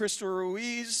Tem Crystal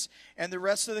Ruiz, and the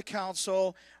rest of the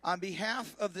council, on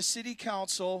behalf of the city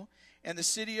council and the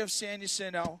city of San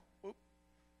Jacinto. I'm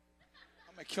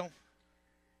going to kill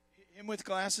him with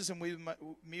glasses and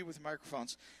me with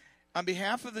microphones. On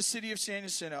behalf of the city of San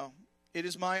Jacinto, it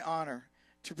is my honor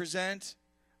to present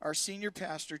our senior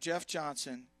pastor, Jeff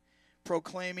Johnson,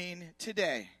 proclaiming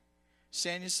today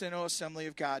San Jacinto Assembly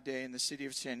of God Day in the city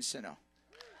of San Jacinto.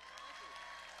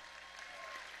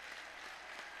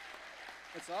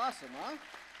 It's awesome, huh?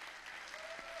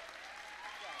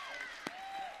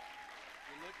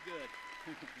 You look good.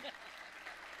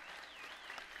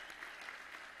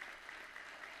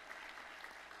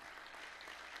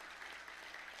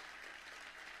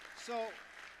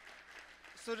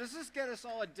 So does this get us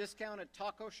all a discount at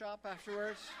Taco Shop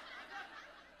afterwards?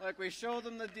 Like we show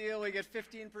them the deal, we get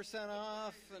 15%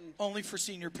 off, and only for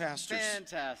senior pastors.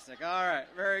 Fantastic. All right,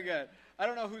 very good. I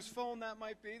don't know whose phone that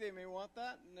might be. They may want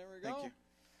that, and there we go. Thank you.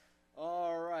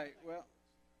 All right. Well,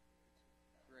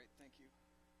 great. Thank you.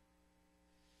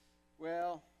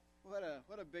 Well,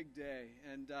 what a big day.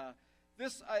 And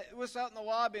this was out in the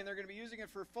lobby, and they're going to be using it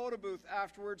for a photo booth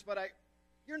afterwards. But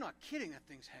you're not kidding. That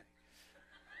thing's heavy.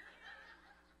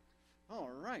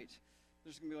 All right.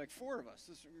 There's going to be like 4 of us.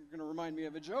 This is going to remind me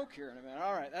of a joke here in a minute.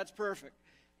 All right, that's perfect.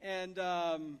 And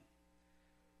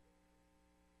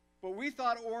but we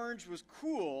thought orange was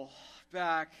cool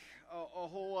back a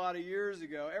whole lot of years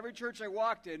ago. Every church I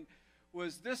walked in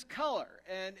was this color,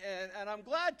 and I'm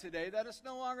glad today that it's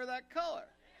no longer that color.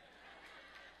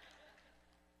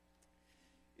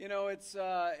 You know, it's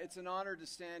an honor to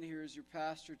stand here as your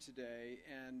pastor today,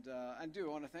 and I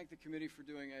want to thank the committee for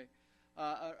doing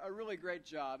a really great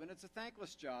job, and it's a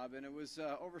thankless job, and it was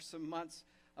over some months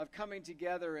of coming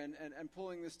together and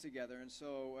pulling this together, and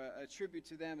so a tribute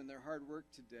to them and their hard work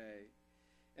today.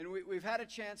 And we've had a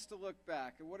chance to look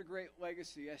back, and what a great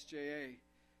legacy SJA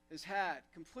has had,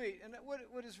 complete. And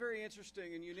what is very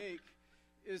interesting and unique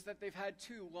is that they've had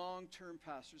 2 long-term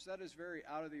pastors. That is very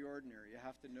out of the ordinary. You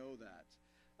have to know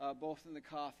that, both in the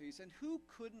Coffees. And who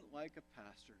couldn't like a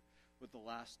pastor with the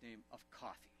last name of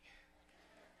Coffee?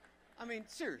 I mean,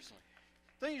 seriously.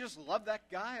 Don't you just love that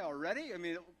guy already? I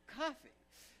mean, Coffee.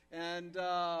 And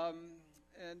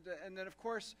then, of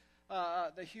course,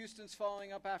 the Houstons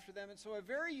following up after them. And so a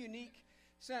very unique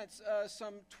sense,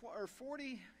 some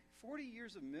 40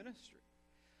 years of ministry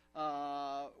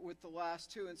with the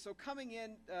last 2. And so coming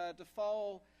in to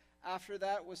follow after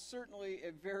that was certainly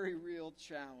a very real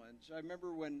challenge. I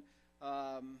remember when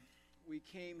we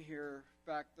came here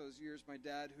back those years, my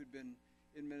dad, who'd been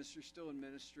in ministry, still in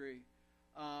ministry,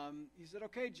 he said,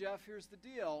 okay, Jeff, here's the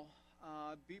deal.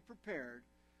 Be prepared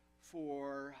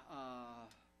for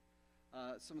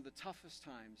some of the toughest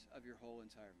times of your whole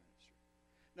entire ministry.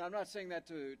 Now, I'm not saying that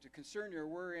to concern you or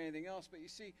worry or anything else, but you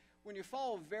see, when you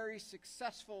follow very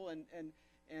successful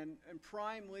and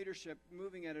prime leadership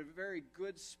moving at a very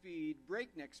good speed,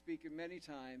 breakneck speed many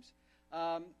times,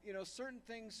 certain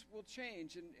things will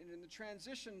change. And in the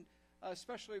transition,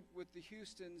 especially with the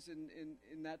Houstons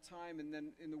in that time and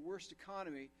then in the worst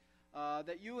economy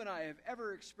that you and I have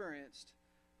ever experienced,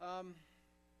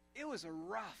 it was a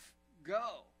rough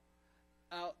go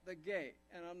out the gate.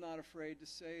 And I'm not afraid to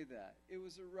say that. It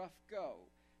was a rough go.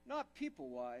 Not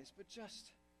people-wise, but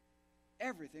just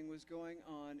everything was going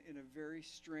on in a very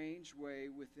strange way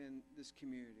within this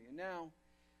community. And now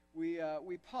we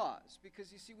pause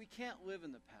because, you see, we can't live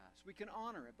in the past. We can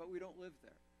honor it, but we don't live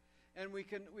there. And we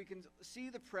can see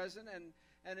the present,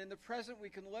 and in the present we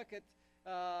can look at,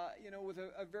 with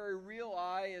a very real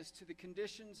eye as to the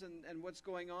conditions and what's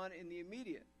going on in the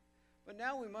immediate. But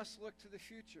now we must look to the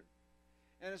future.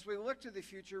 And as we look to the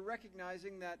future,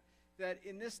 recognizing that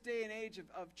in this day and age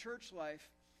of church life,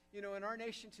 in our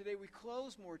nation today, we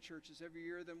close more churches every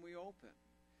year than we open.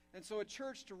 And so a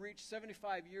church to reach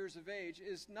 75 years of age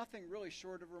is nothing really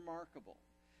short of remarkable.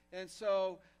 And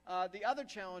so the other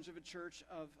challenge of a church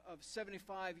of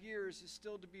 75 years is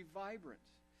still to be vibrant.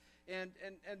 And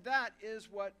that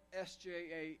is what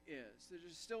SJA is.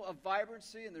 There's still a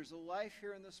vibrancy and there's a life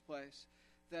here in this place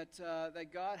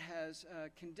that God has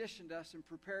conditioned us and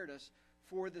prepared us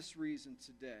for this reason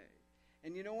today.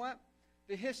 And you know what?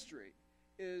 The history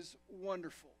is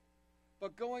wonderful.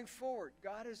 But going forward,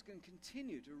 God is going to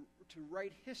continue to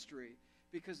write history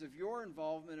because of your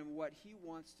involvement in what he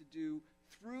wants to do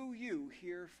through you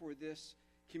here for this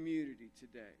community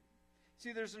today.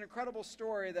 See, there's an incredible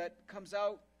story that comes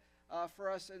out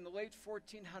for us in the late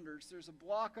 1400s. There's a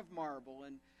block of marble,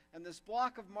 and this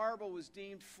block of marble was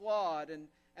deemed flawed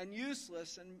and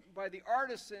useless, and by the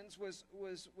artisans was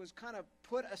kind of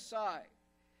put aside.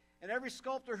 And every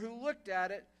sculptor who looked at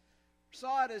it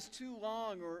saw it as too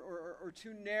long or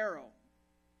too narrow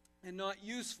and not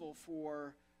useful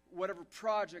for whatever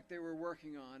project they were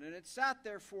working on. And it sat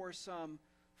there for some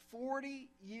 40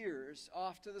 years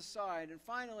off to the side. And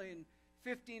finally, in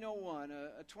 1501,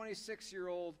 a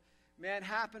 26-year-old man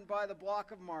happened by the block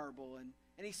of marble, and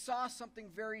he saw something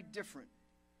very different.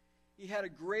 He had a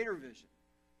greater vision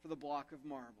for the block of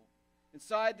marble.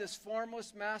 Inside this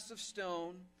formless mass of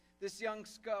stone, this young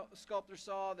sculptor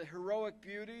saw the heroic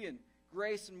beauty and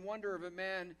grace and wonder of a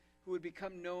man who would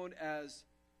become known as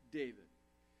David.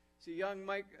 See, young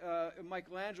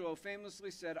Michelangelo famously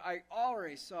said, "I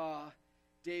already saw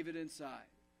David inside.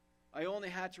 I only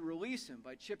had to release him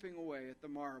by chipping away at the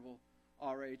marble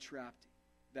already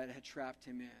that had trapped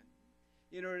him in."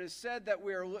 You know, it is said that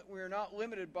we are not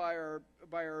limited by our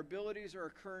abilities or our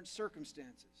current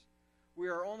circumstances. We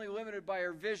are only limited by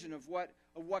our vision of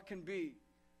what can be.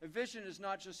 A vision is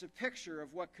not just a picture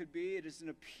of what could be, it is an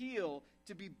appeal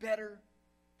to be better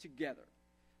together.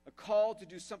 A call to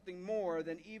do something more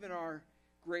than even our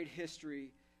great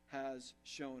history has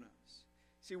shown us.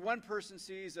 See, one person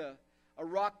sees a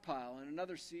rock pile and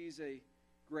another sees a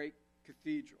great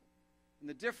cathedral. And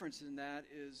the difference in that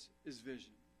is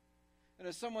vision. And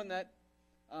as someone that,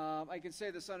 I can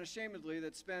say this unashamedly,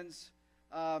 that spends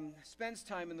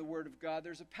time in the Word of God,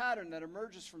 there's a pattern that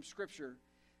emerges from Scripture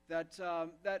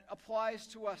that applies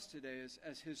to us today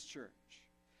as His church.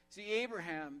 See,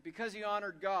 Abraham, because he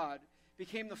honored God,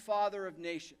 became the father of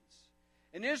nations.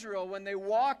 And Israel, when they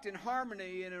walked in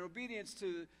harmony and in obedience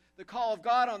to the call of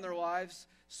God on their lives,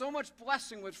 so much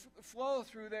blessing would flow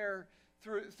through their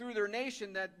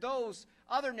nation that those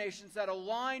other nations that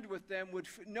aligned with them would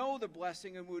know the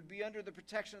blessing and would be under the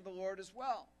protection of the Lord as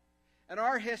well. And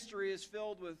our history is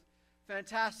filled with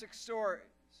fantastic stories.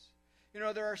 You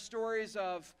know, there are stories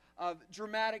of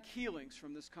dramatic healings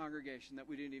from this congregation that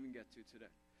we didn't even get to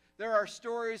today. There are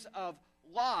stories of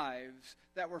lives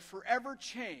that were forever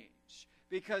changed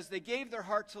because they gave their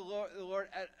heart to the Lord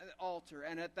at an altar.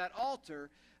 And at that altar,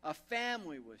 a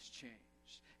family was changed.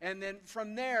 And then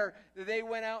from there, they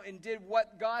went out and did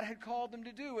what God had called them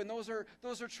to do. And those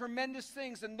are tremendous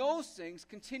things. And those things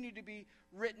continue to be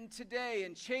written today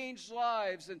and change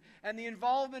lives. And the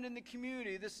involvement in the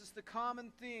community, this is the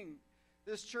common thing.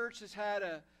 This church has had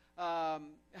a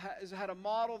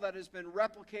model that has been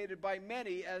replicated by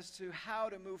many as to how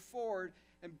to move forward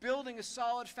and building a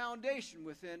solid foundation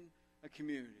within a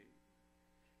community.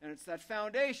 And it's that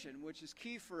foundation which is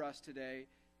key for us today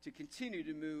to continue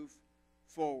to move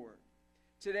forward.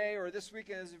 Today, or this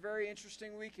weekend, is a very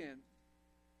interesting weekend.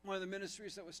 One of the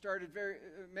ministries that was started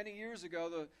many years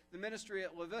ago, the ministry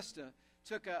at La Vista,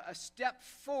 took a step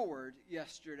forward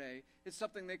yesterday. It's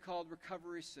something they called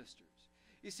Recovery Sisters.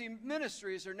 You see,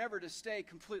 ministries are never to stay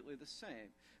completely the same.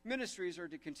 Ministries are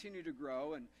to continue to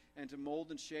grow and to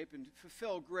mold and shape and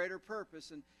fulfill greater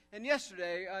purpose. And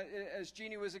yesterday, as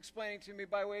Jeannie was explaining to me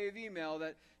by way of email,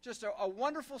 that just a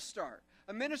wonderful start.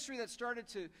 A ministry that started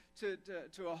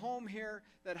to a home here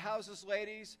that houses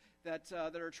ladies that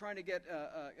are trying to get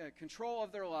control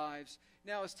of their lives,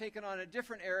 now has taken on a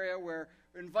different area where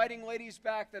we're inviting ladies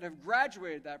back that have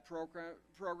graduated that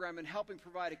program and helping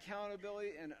provide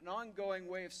accountability and an ongoing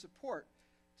way of support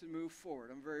to move forward.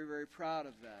 I'm very, very proud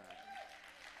of that.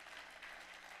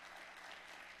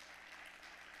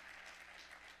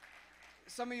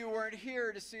 Some of you weren't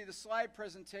here to see the slide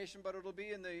presentation, but it'll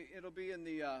be in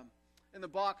the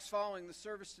box following the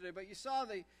service today. But you saw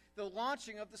the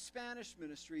launching of the Spanish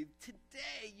ministry.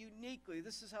 Today, uniquely,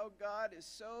 this is how God is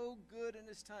so good in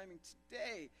His timing.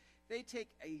 Today, they take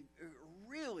a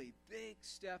really big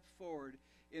step forward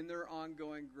in their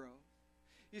ongoing growth.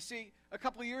 You see, a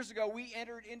couple of years ago, we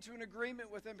entered into an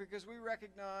agreement with them because we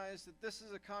recognize that this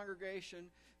is a congregation.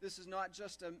 This is not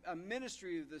just a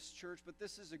ministry of this church, but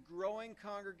this is a growing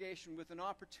congregation with an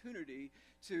opportunity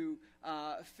to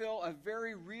fill a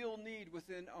very real need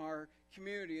within our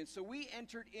community. And so we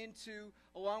entered into,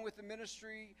 along with the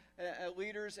ministry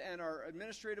leaders and our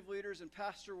administrative leaders and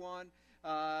Pastor Juan,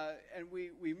 and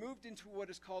we moved into what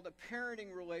is called a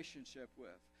parenting relationship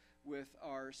with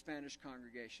our Spanish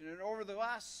congregation. And over the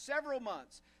last several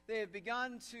months, they have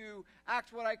begun to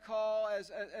act what I call,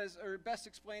 or best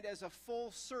explained, as a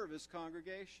full-service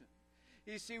congregation.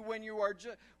 You see, when you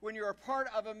are a part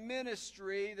of a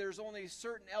ministry, there's only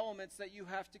certain elements that you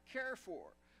have to care for.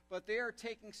 but they are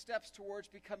taking steps towards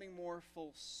becoming more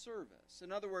full service.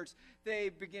 In other words, they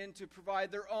begin to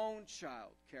provide their own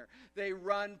child care. They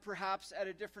run perhaps at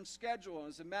a different schedule.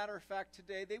 As a matter of fact,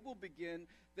 today they will begin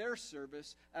their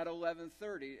service at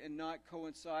 11:30 and not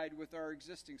coincide with our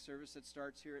existing service that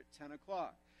starts here at 10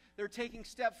 o'clock. They're taking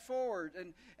steps forward,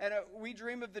 and we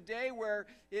dream of the day where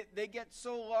they get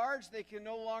so large they can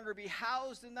no longer be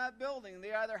housed in that building.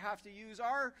 They either have to use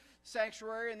our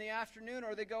sanctuary in the afternoon,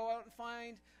 or they go out and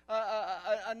find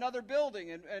another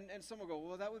building. And some will go,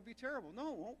 well, that would be terrible.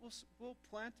 No, we'll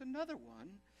plant another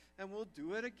one, and we'll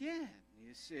do it again,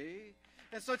 you see.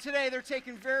 And so today they're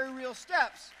taking very real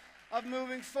steps of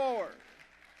moving forward.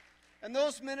 And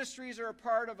those ministries are a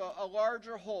part of a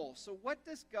larger whole. So what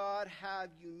does God have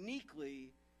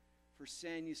uniquely for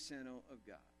San Jacinto of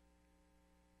God?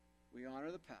 We honor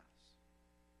the past.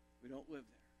 We don't live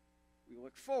there. We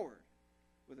look forward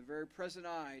with a very present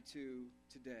eye to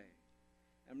today.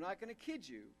 I'm not going to kid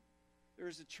you. There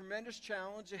is a tremendous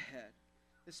challenge ahead,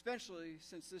 especially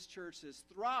since this church has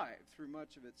thrived through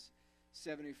much of its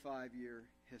 75-year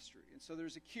history. And so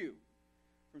there's a cue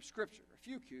from Scripture, a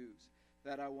few cues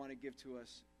that I want to give to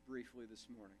us briefly this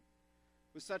morning.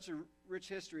 With such a rich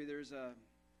history, there's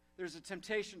a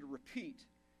temptation to repeat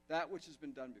that which has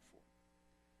been done before.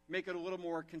 Make it a little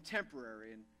more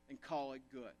contemporary and call it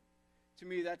good. To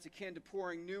me, that's akin to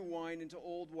pouring new wine into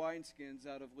old wineskins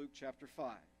out of Luke chapter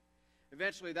 5.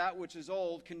 Eventually, that which is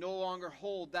old can no longer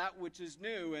hold that which is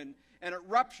new, and it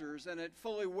ruptures and it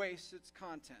fully wastes its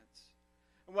contents.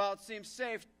 And while it seems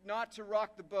safe not to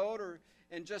rock the boat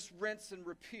and just rinse and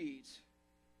repeat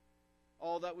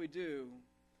all that we do,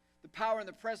 the power and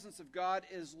the presence of God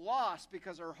is lost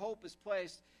because our hope is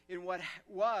placed in what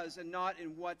was and not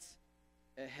in what's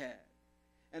ahead.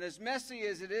 And as messy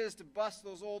as it is to bust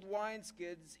those old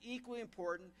wineskins, equally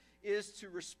important is to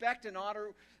respect and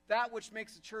honor that which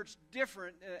makes the church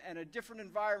different and a different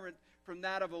environment from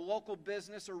that of a local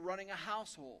business or running a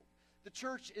household. The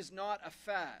church is not a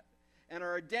fad, and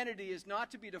our identity is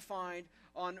not to be defined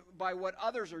by what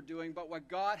others are doing, but what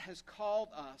God has called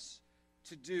us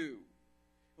to do.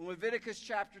 In Leviticus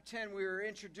chapter 10, we were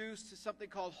introduced to something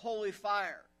called holy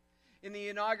fire. In the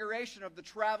inauguration of the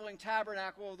traveling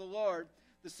tabernacle of the Lord,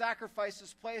 the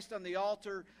sacrifices placed on the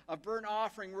altar of burnt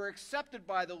offering were accepted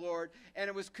by the Lord, and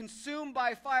it was consumed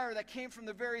by fire that came from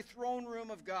the very throne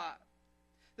room of God.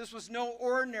 This was no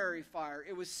ordinary fire.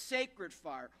 It was sacred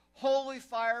fire, holy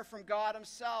fire from God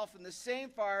himself. And the same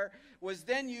fire was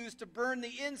then used to burn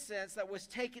the incense that was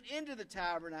taken into the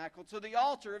tabernacle to the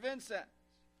altar of incense.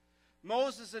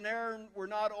 Moses and Aaron were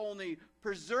not only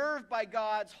preserved by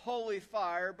God's holy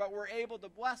fire, but were able to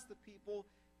bless the people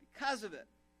because of it.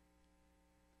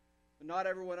 But not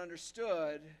everyone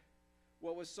understood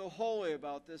what was so holy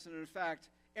about this. And in fact,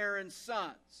 Aaron's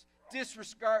sons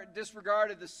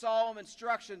disregarded the solemn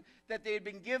instruction that they had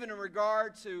been given in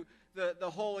regard to the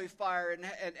holy fire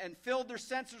and filled their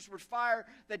censers with fire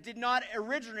that did not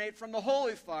originate from the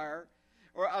holy fire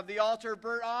or of the altar of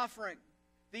burnt offering.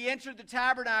 They entered the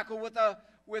tabernacle with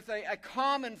a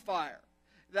common fire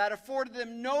that afforded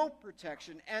them no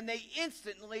protection, and they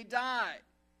instantly died.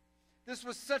 This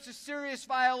was such a serious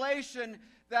violation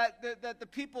that the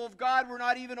people of God were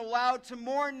not even allowed to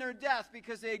mourn their death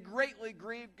because they had greatly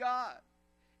grieved God.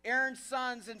 Aaron's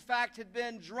sons, in fact, had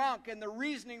been drunk, and the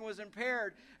reasoning was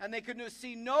impaired, and they could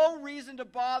see no reason to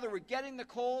bother with getting the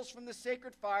coals from the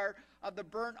sacred fire of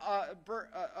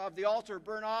the altar of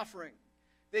burnt offering.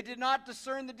 They did not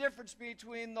discern the difference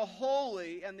between the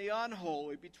holy and the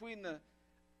unholy, between the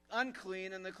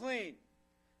unclean and the clean.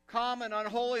 Common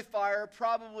unholy fire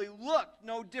probably looked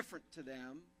no different to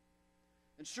them,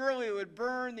 and surely it would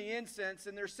burn the incense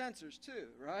in their censers too,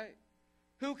 right?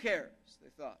 Who cares, they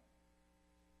thought.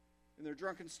 In their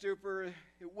drunken stupor,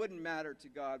 it wouldn't matter to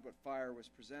God what fire was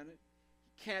presented.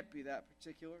 He can't be that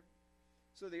particular.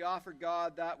 So they offered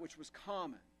God that which was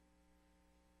common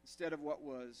instead of what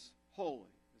was holy,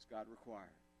 as God required.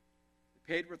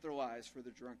 They paid with their lives for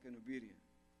their drunken obedience.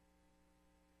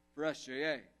 For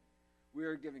SJA, we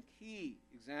are given key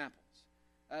examples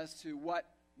as to what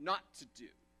not to do.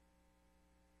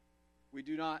 We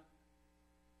do not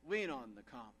lean on the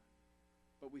common,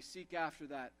 but we seek after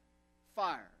that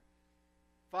fire.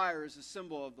 Fire is a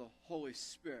symbol of the Holy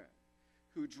Spirit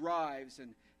who drives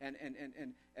and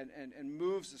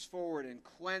moves us forward and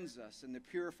cleanses us in the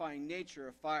purifying nature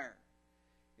of fire.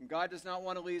 And God does not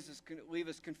want to leave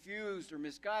us confused or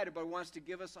misguided, but wants to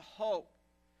give us a hope.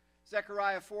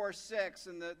 Zechariah 4:6,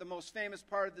 and the most famous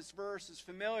part of this verse is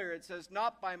familiar. It says,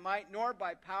 "Not by might nor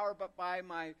by power, but by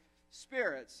my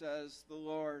Spirit, says the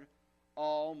Lord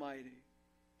Almighty."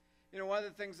 You know, one of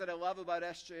the things that I love about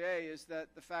SJA is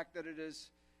that the fact that it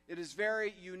is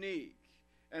very unique.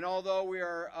 And although we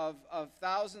are of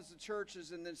thousands of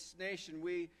churches in this nation,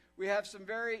 we have some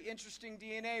very interesting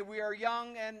DNA. We are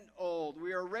young and old.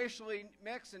 We are racially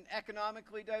mixed and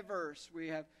economically diverse. We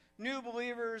have new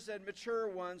believers and mature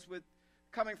ones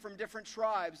coming from different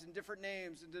tribes and different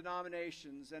names and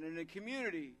denominations. And in a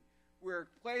community, we're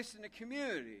placed in a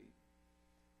community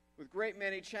with great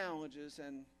many challenges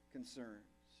and concerns.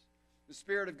 The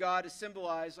Spirit of God is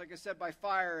symbolized, like I said, by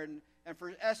fire. And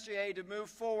for SJA to move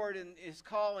forward in His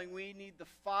calling, we need the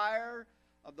fire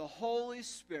of the Holy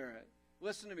Spirit.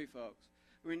 Listen to me, folks.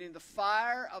 We need the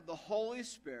fire of the Holy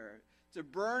Spirit to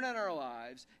burn in our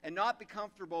lives and not be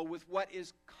comfortable with what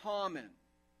is common.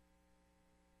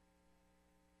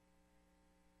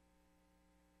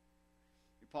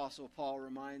 The Apostle Paul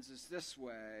reminds us this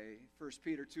way. 1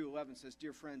 Peter 2:11 says,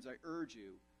 "Dear friends, I urge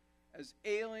you, as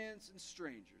aliens and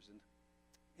strangers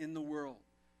in the world,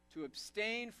 to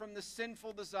abstain from the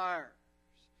sinful desires,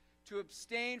 to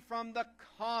abstain from the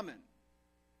common,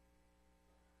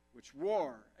 which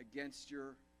war against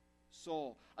your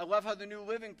soul." I love how the New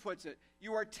Living puts it.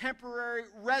 You are temporary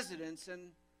residents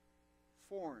and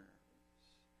foreigners.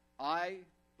 I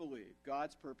believe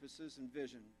God's purposes and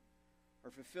vision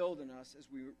are fulfilled in us as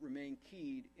we remain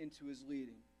keyed into His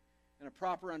leading. And a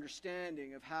proper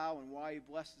understanding of how and why He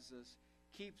blesses us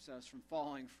keeps us from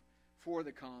falling for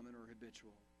the common or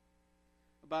habitual.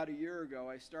 About a year ago,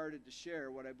 I started to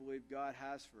share what I believe God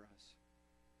has for us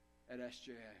at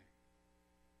SJA.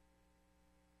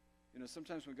 You know,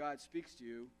 sometimes when God speaks to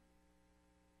you,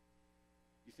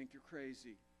 you think you're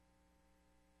crazy.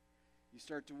 You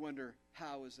start to wonder,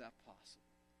 how is that possible?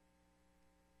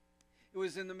 It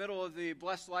was in the middle of the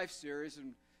Blessed Life series,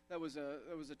 and that was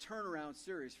a turnaround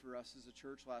series for us as a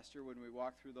church last year when we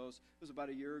walked through those. It was about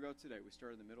a year ago today. We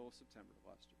started in the middle of September of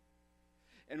last year.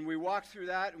 And we walked through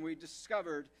that, and we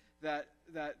discovered that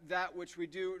which we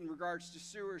do in regards to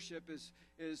stewardship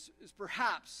is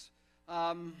perhaps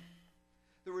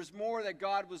there was more that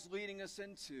God was leading us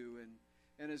into.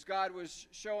 And as God was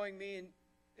showing me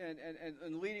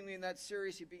and leading me in that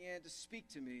series, He began to speak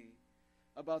to me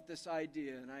about this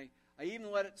idea. And I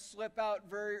even let it slip out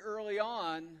very early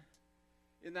on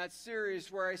in that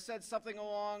series where I said something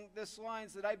along this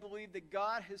lines, that I believe that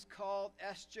God has called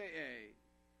SJA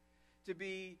to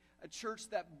be a church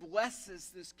that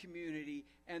blesses this community,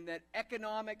 and that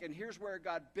economic, and here's where it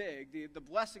got big, the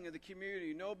blessing of the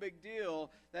community, no big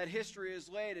deal, that history is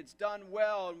laid, it's done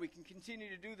well, and we can continue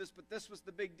to do this, but this was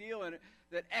the big deal in it,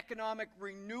 that economic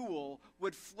renewal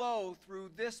would flow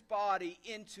through this body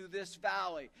into this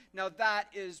valley. Now that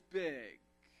is big.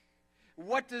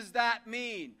 What does that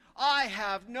mean? I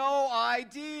have no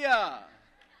idea.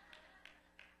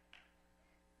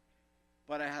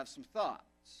 But I have some thoughts.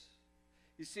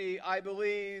 You see, I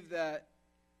believe that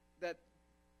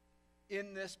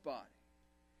in this body,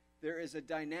 there is a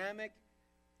dynamic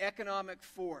economic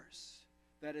force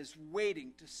that is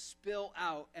waiting to spill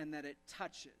out and that it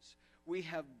touches. We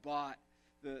have bought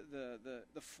the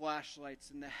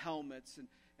flashlights and the helmets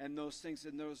and those things,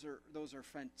 and those are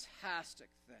fantastic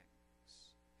things.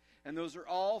 And those are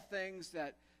all things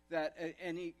that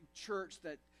any church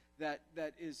that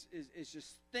is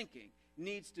just thinking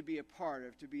needs to be a part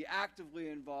of, to be actively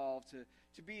involved,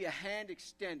 to be a hand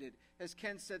extended. As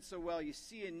Ken said so well, you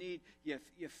see a need,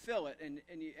 you fill it,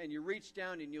 and you reach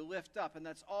down and you lift up, and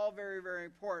that's all very, very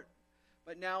important.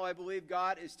 But now I believe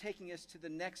God is taking us to the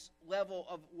next level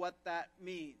of what that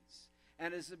means.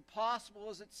 And as impossible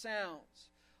as it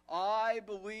sounds, I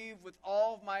believe with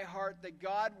all of my heart that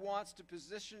God wants to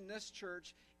position this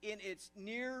church in its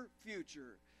near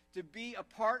future to be a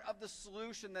part of the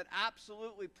solution that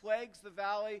absolutely plagues the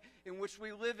valley in which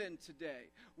we live in today.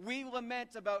 We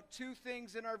lament about two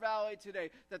things in our valley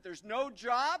today: that there's no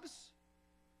jobs,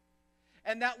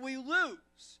 and that we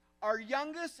lose our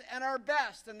youngest and our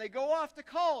best, and they go off to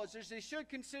college as they should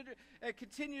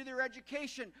continue their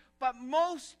education, but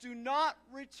most do not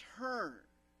return.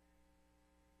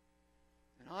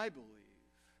 And I believe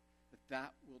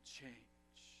that will change,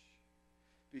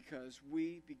 because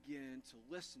we begin to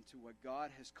listen to what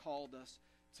God has called us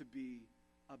to be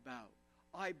about.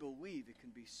 I believe it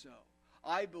can be so.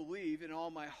 I believe in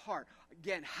all my heart.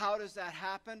 Again, how does that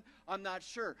happen? I'm not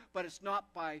sure, but it's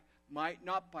not by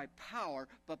not by power,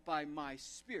 but by my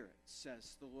Spirit,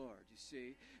 says the Lord, you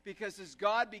see. Because as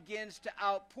God begins to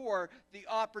outpour, the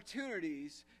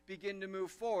opportunities begin to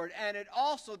move forward. And it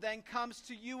also then comes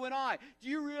to you and I. Do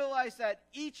you realize that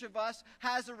each of us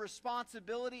has a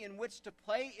responsibility in which to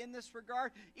play in this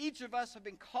regard? Each of us have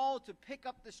been called to pick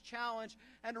up this challenge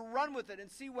and to run with it and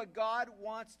see what God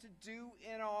wants to do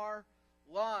in our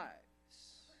lives.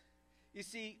 You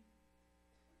see,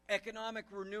 economic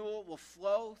renewal will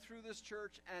flow through this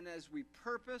church, and as we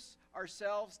purpose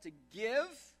ourselves to give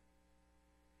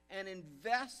and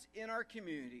invest in our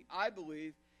community, I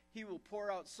believe He will pour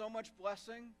out so much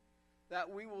blessing that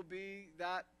we will be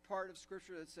that part of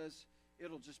Scripture that says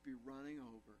it'll just be running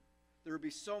over. There will be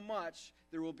so much,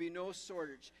 there will be no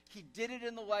shortage. He did it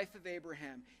in the life of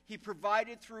Abraham. He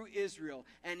provided through Israel,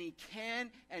 and He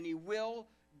can and He will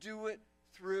do it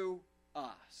through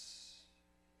us.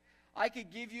 I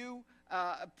could give you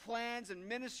plans and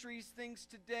ministries things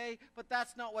today, but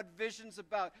that's not what vision's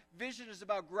about. Vision is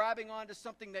about grabbing onto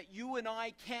something that you and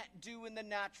I can't do in the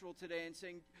natural today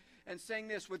and saying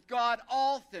this: with God,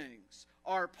 all things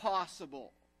are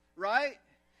possible, right?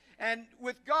 And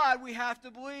with God, we have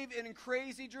to believe in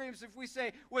crazy dreams. If we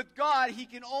say, with God, He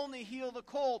can only heal the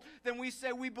cold, then we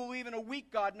say we believe in a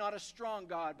weak God, not a strong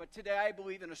God. But today, I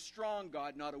believe in a strong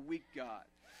God, not a weak God.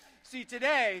 See,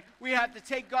 today, we have to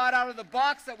take God out of the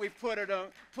box that we've put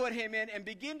Him in and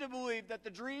begin to believe that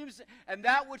the dreams and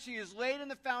that which He has laid in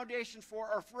the foundation for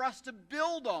are for us to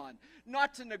build on,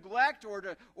 not to neglect or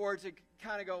to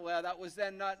kind of go, well, that was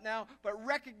then, not now, but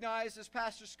recognize, as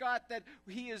Pastor Scott, that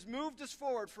He has moved us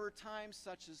forward for a time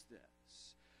such as this.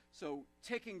 So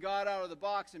taking God out of the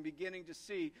box and beginning to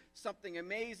see something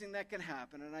amazing that can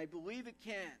happen, and I believe it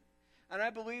can. And I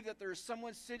believe that there is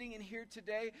someone sitting in here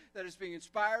today that is being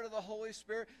inspired of the Holy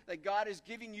Spirit, that God is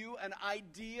giving you an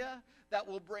idea that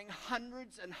will bring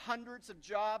hundreds and hundreds of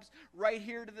jobs right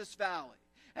here to this valley.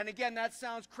 And again, that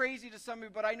sounds crazy to some of you,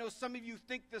 but I know some of you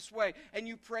think this way and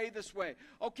you pray this way.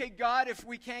 Okay, God, if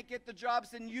we can't get the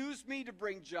jobs, then use me to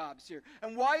bring jobs here.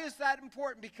 And why is that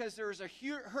important? Because there is a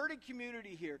hurting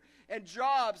community here, and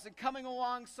jobs and coming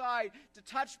alongside to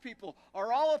touch people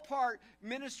are all a part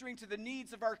ministering to the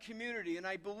needs of our community. And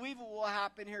I believe what will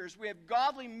happen here is we have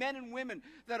godly men and women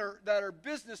that are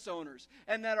business owners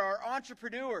and that are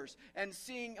entrepreneurs and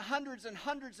seeing hundreds and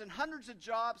hundreds and hundreds of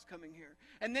jobs coming here.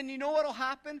 And then you know what will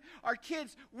happen? Our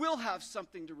kids will have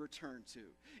something to return to.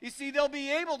 You see, they'll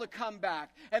be able to come back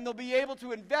and they'll be able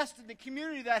to invest in the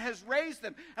community that has raised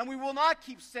them. And we will not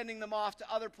keep sending them off to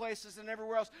other places and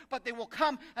everywhere else, but they will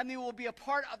come and they will be a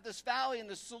part of this valley and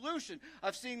the solution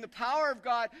of seeing the power of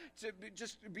God to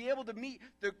just be able to meet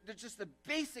the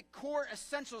basic core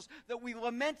essentials that we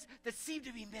lament that seem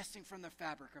to be missing from the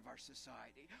fabric of our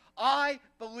society. I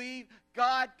believe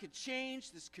God could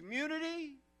change this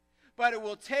community, but it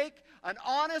will take an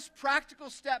honest, practical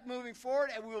step moving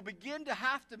forward, and we will begin to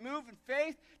have to move in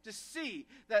faith to see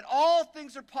that all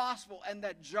things are possible and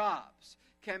that jobs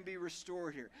can be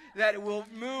restored here, that it will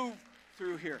move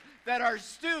through here, that our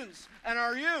students and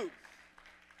our youth.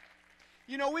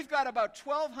 You know, we've got about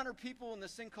 1,200 people in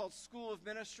this thing called School of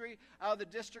Ministry out of the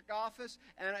district office,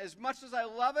 and as much as I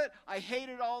love it, I hate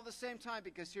it all at the same time,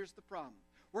 because here's the problem.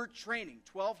 We're training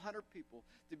 1,200 people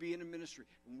to be in a ministry,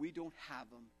 and we don't have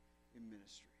them in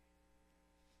ministry.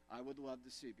 I would love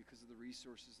to see, because of the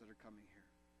resources that are coming here,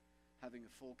 having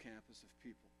a full campus of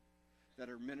people that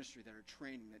are ministry, that are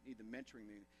training, that need the mentoring,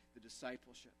 the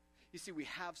discipleship. You see, we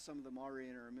have some of them already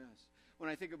in our midst. When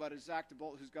I think about Zach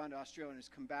DeBolt, who's gone to Australia and has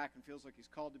come back and feels like he's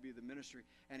called to be the ministry,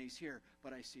 and he's here,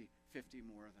 but I see 50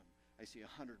 more of them. I see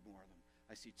 100 more of them.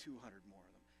 I see 200 more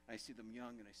of them. I see them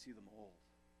young and I see them old.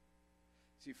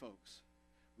 See, folks,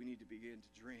 we need to begin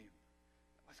to dream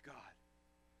that with God,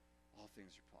 all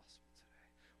things are possible today.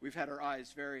 We've had our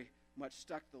eyes very much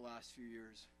stuck the last few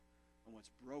years on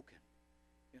what's broken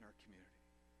in our community.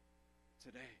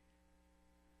 Today,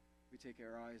 we take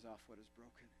our eyes off what is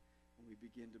broken and we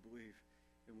begin to believe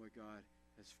in what God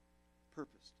has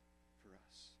purposed for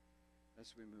us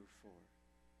as we move forward.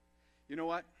 You know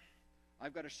what?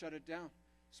 I've got to shut it down.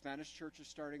 Spanish church is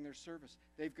starting their service.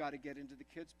 They've got to get into the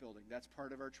kids' building. That's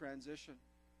part of our transition.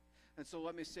 And so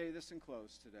let me say this and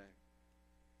close today.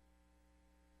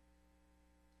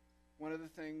 One of the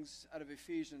things out of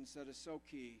Ephesians that is so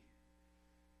key,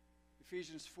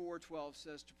 Ephesians 4:12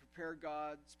 says to prepare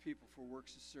God's people for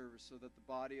works of service so that the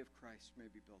body of Christ may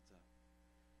be built up.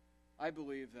 I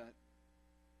believe that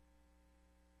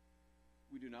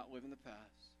we do not live in the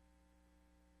past,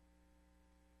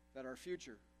 that our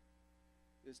future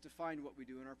is defined what we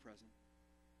do in our present.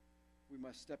 We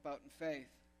must step out in faith,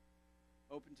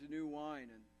 open to new wine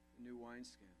and new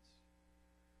wineskins.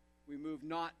 We move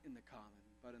not in the common,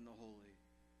 but in the holy.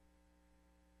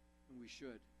 And we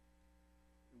should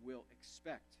and will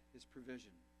expect his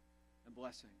provision and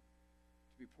blessing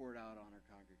to be poured out on our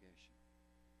congregation.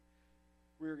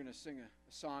 We're going to sing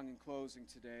a song in closing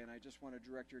today, and I just want to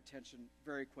direct your attention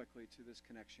very quickly to this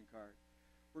connection card.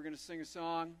 We're going to sing a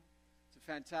song. It's a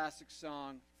fantastic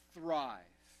song, Thrive.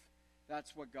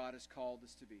 That's what God has called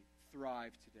us to be,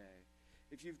 thrive today.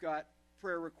 If you've got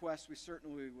prayer requests, we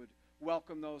certainly would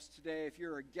welcome those today. If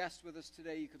you're a guest with us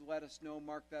today, you could let us know,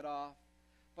 mark that off.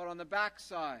 But on the back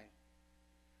side,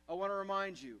 I want to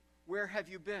remind you, where have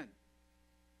you been?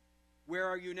 Where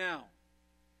are you now?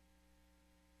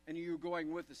 And you're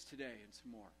going with us today and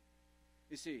some more.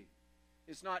 You see,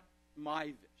 it's not my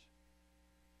vision.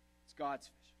 It's God's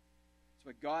vision. It's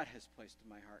what God has placed in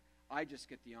my heart. I just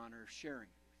get the honor of sharing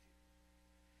it with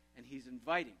you. And he's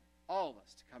inviting all of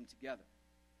us to come together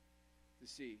to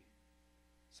see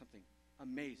something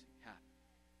amazing happen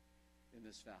in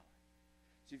this valley.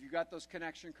 So if you've got those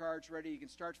connection cards ready, you can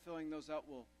start filling those out.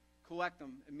 We'll collect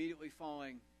them immediately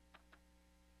following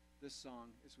this song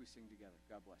as we sing together.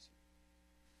 God bless you.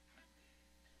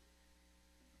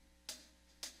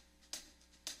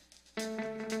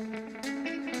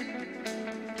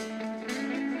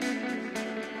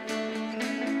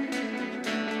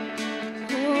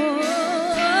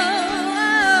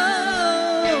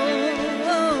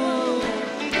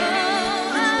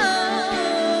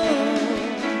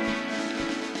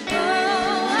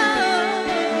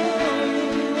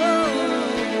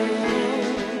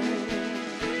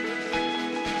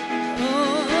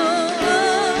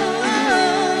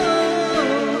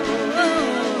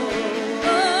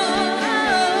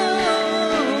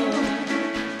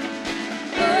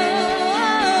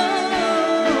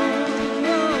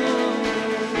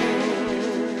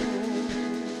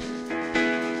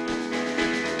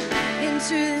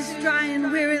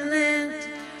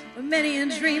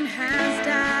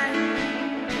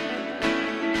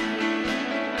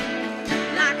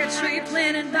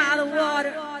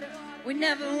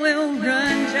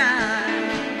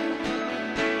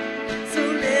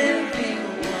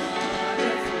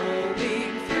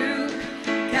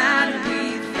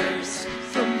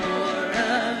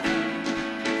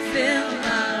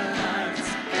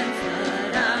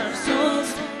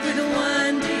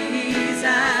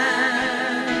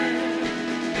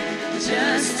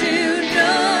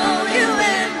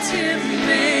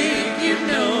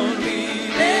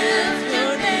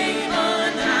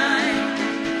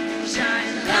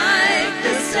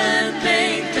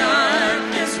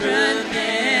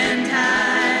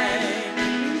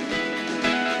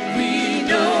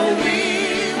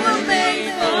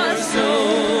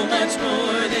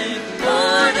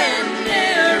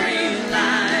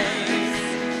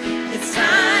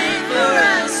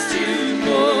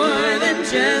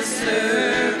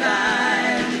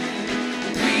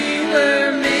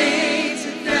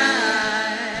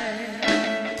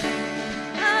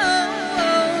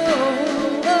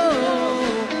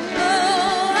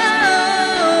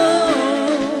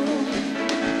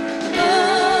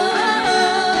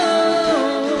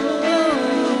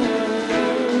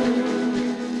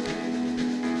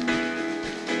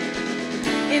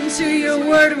 Into your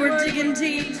word we're digging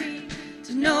deep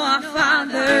to know our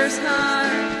Father's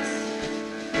heart.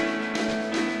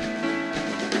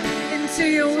 Into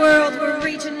your world we're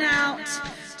reaching out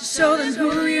to show them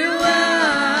who you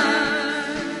are.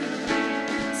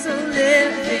 So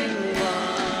living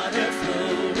water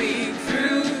flowing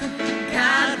through,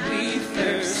 God we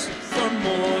thirst for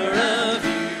more of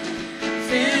you.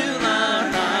 Fill our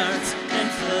hearts and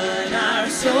flood our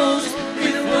souls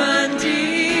with one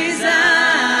desire.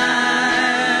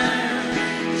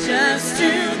 Just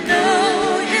to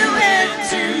know you and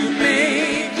to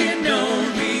make you known,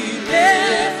 we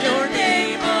lift your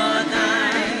name on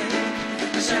high.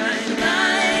 Shine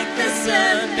like the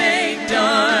sun, make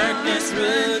darkness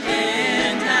look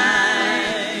and hide.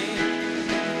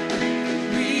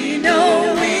 We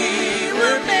know we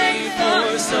were made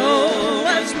for so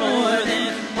much more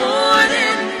than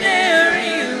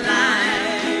ordinary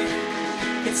life.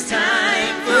 It's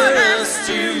time for us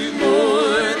to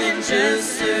more than just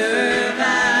survive.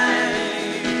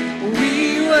 We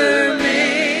were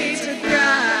made to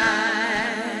thrive.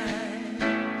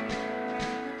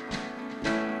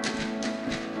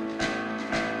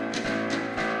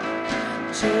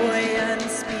 Joy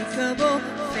unspeakable,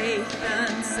 faith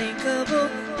unsinkable,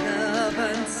 love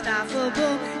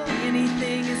unstoppable,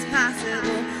 anything is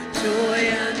possible. Joy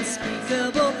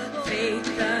unspeakable, faith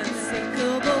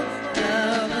unsinkable,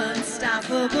 love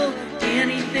unstoppable,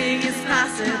 anything is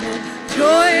possible.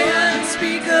 Joy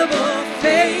unspeakable,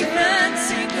 faith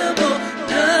unsinkable,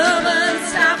 love love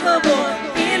unstoppable.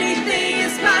 Anything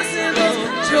is possible.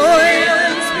 Joy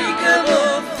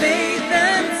unspeakable. Faith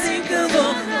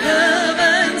unsinkable. Love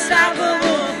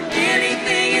unstoppable.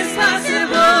 Anything is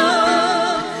possible.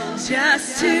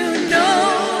 Just to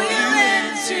know you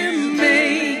and to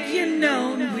make you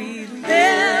known. We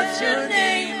lift your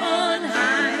name on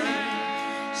high.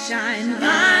 Shine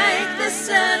like the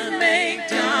sun, make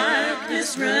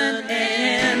darkness run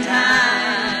and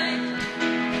hide.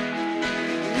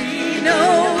 We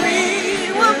know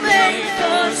we were made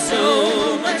for so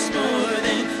much more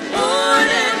than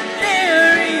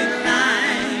ordinary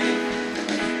life.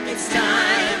 It's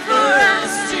time for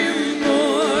us to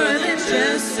more than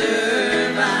just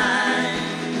survive.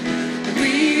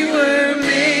 We were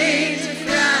made to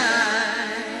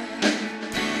thrive.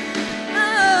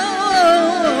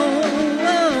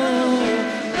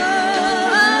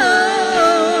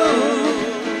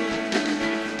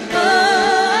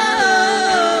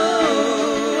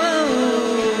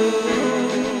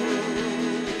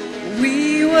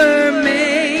 We were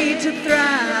made to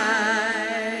thrive.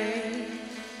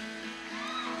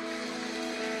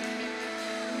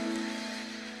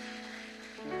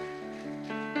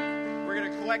 We're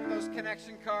going to collect those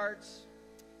connection cards.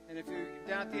 And if you're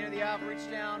down at the end of the aisle, reach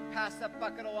down, pass that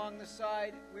bucket along the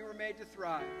side. We were made to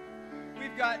thrive.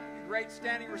 We've got a great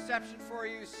standing reception for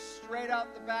you straight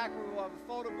out the back. We will have a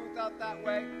photo booth out that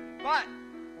way. But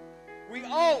we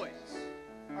always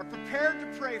are prepared to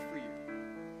pray for you.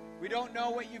 We don't know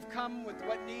what you've come with,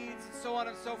 what needs, and so on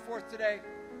and so forth today.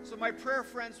 So my prayer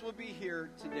friends will be here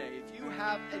today. If you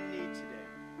have a need today,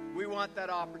 we want that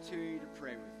opportunity to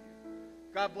pray with you.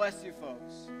 God bless you,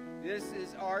 folks. This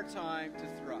is our time to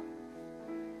thrive.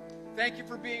 Thank you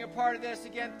for being a part of this.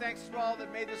 Again, thanks to all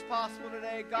that made this possible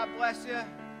today. God bless you.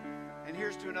 And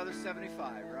here's to another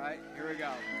 75, right? Here we go.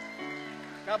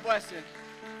 God bless you.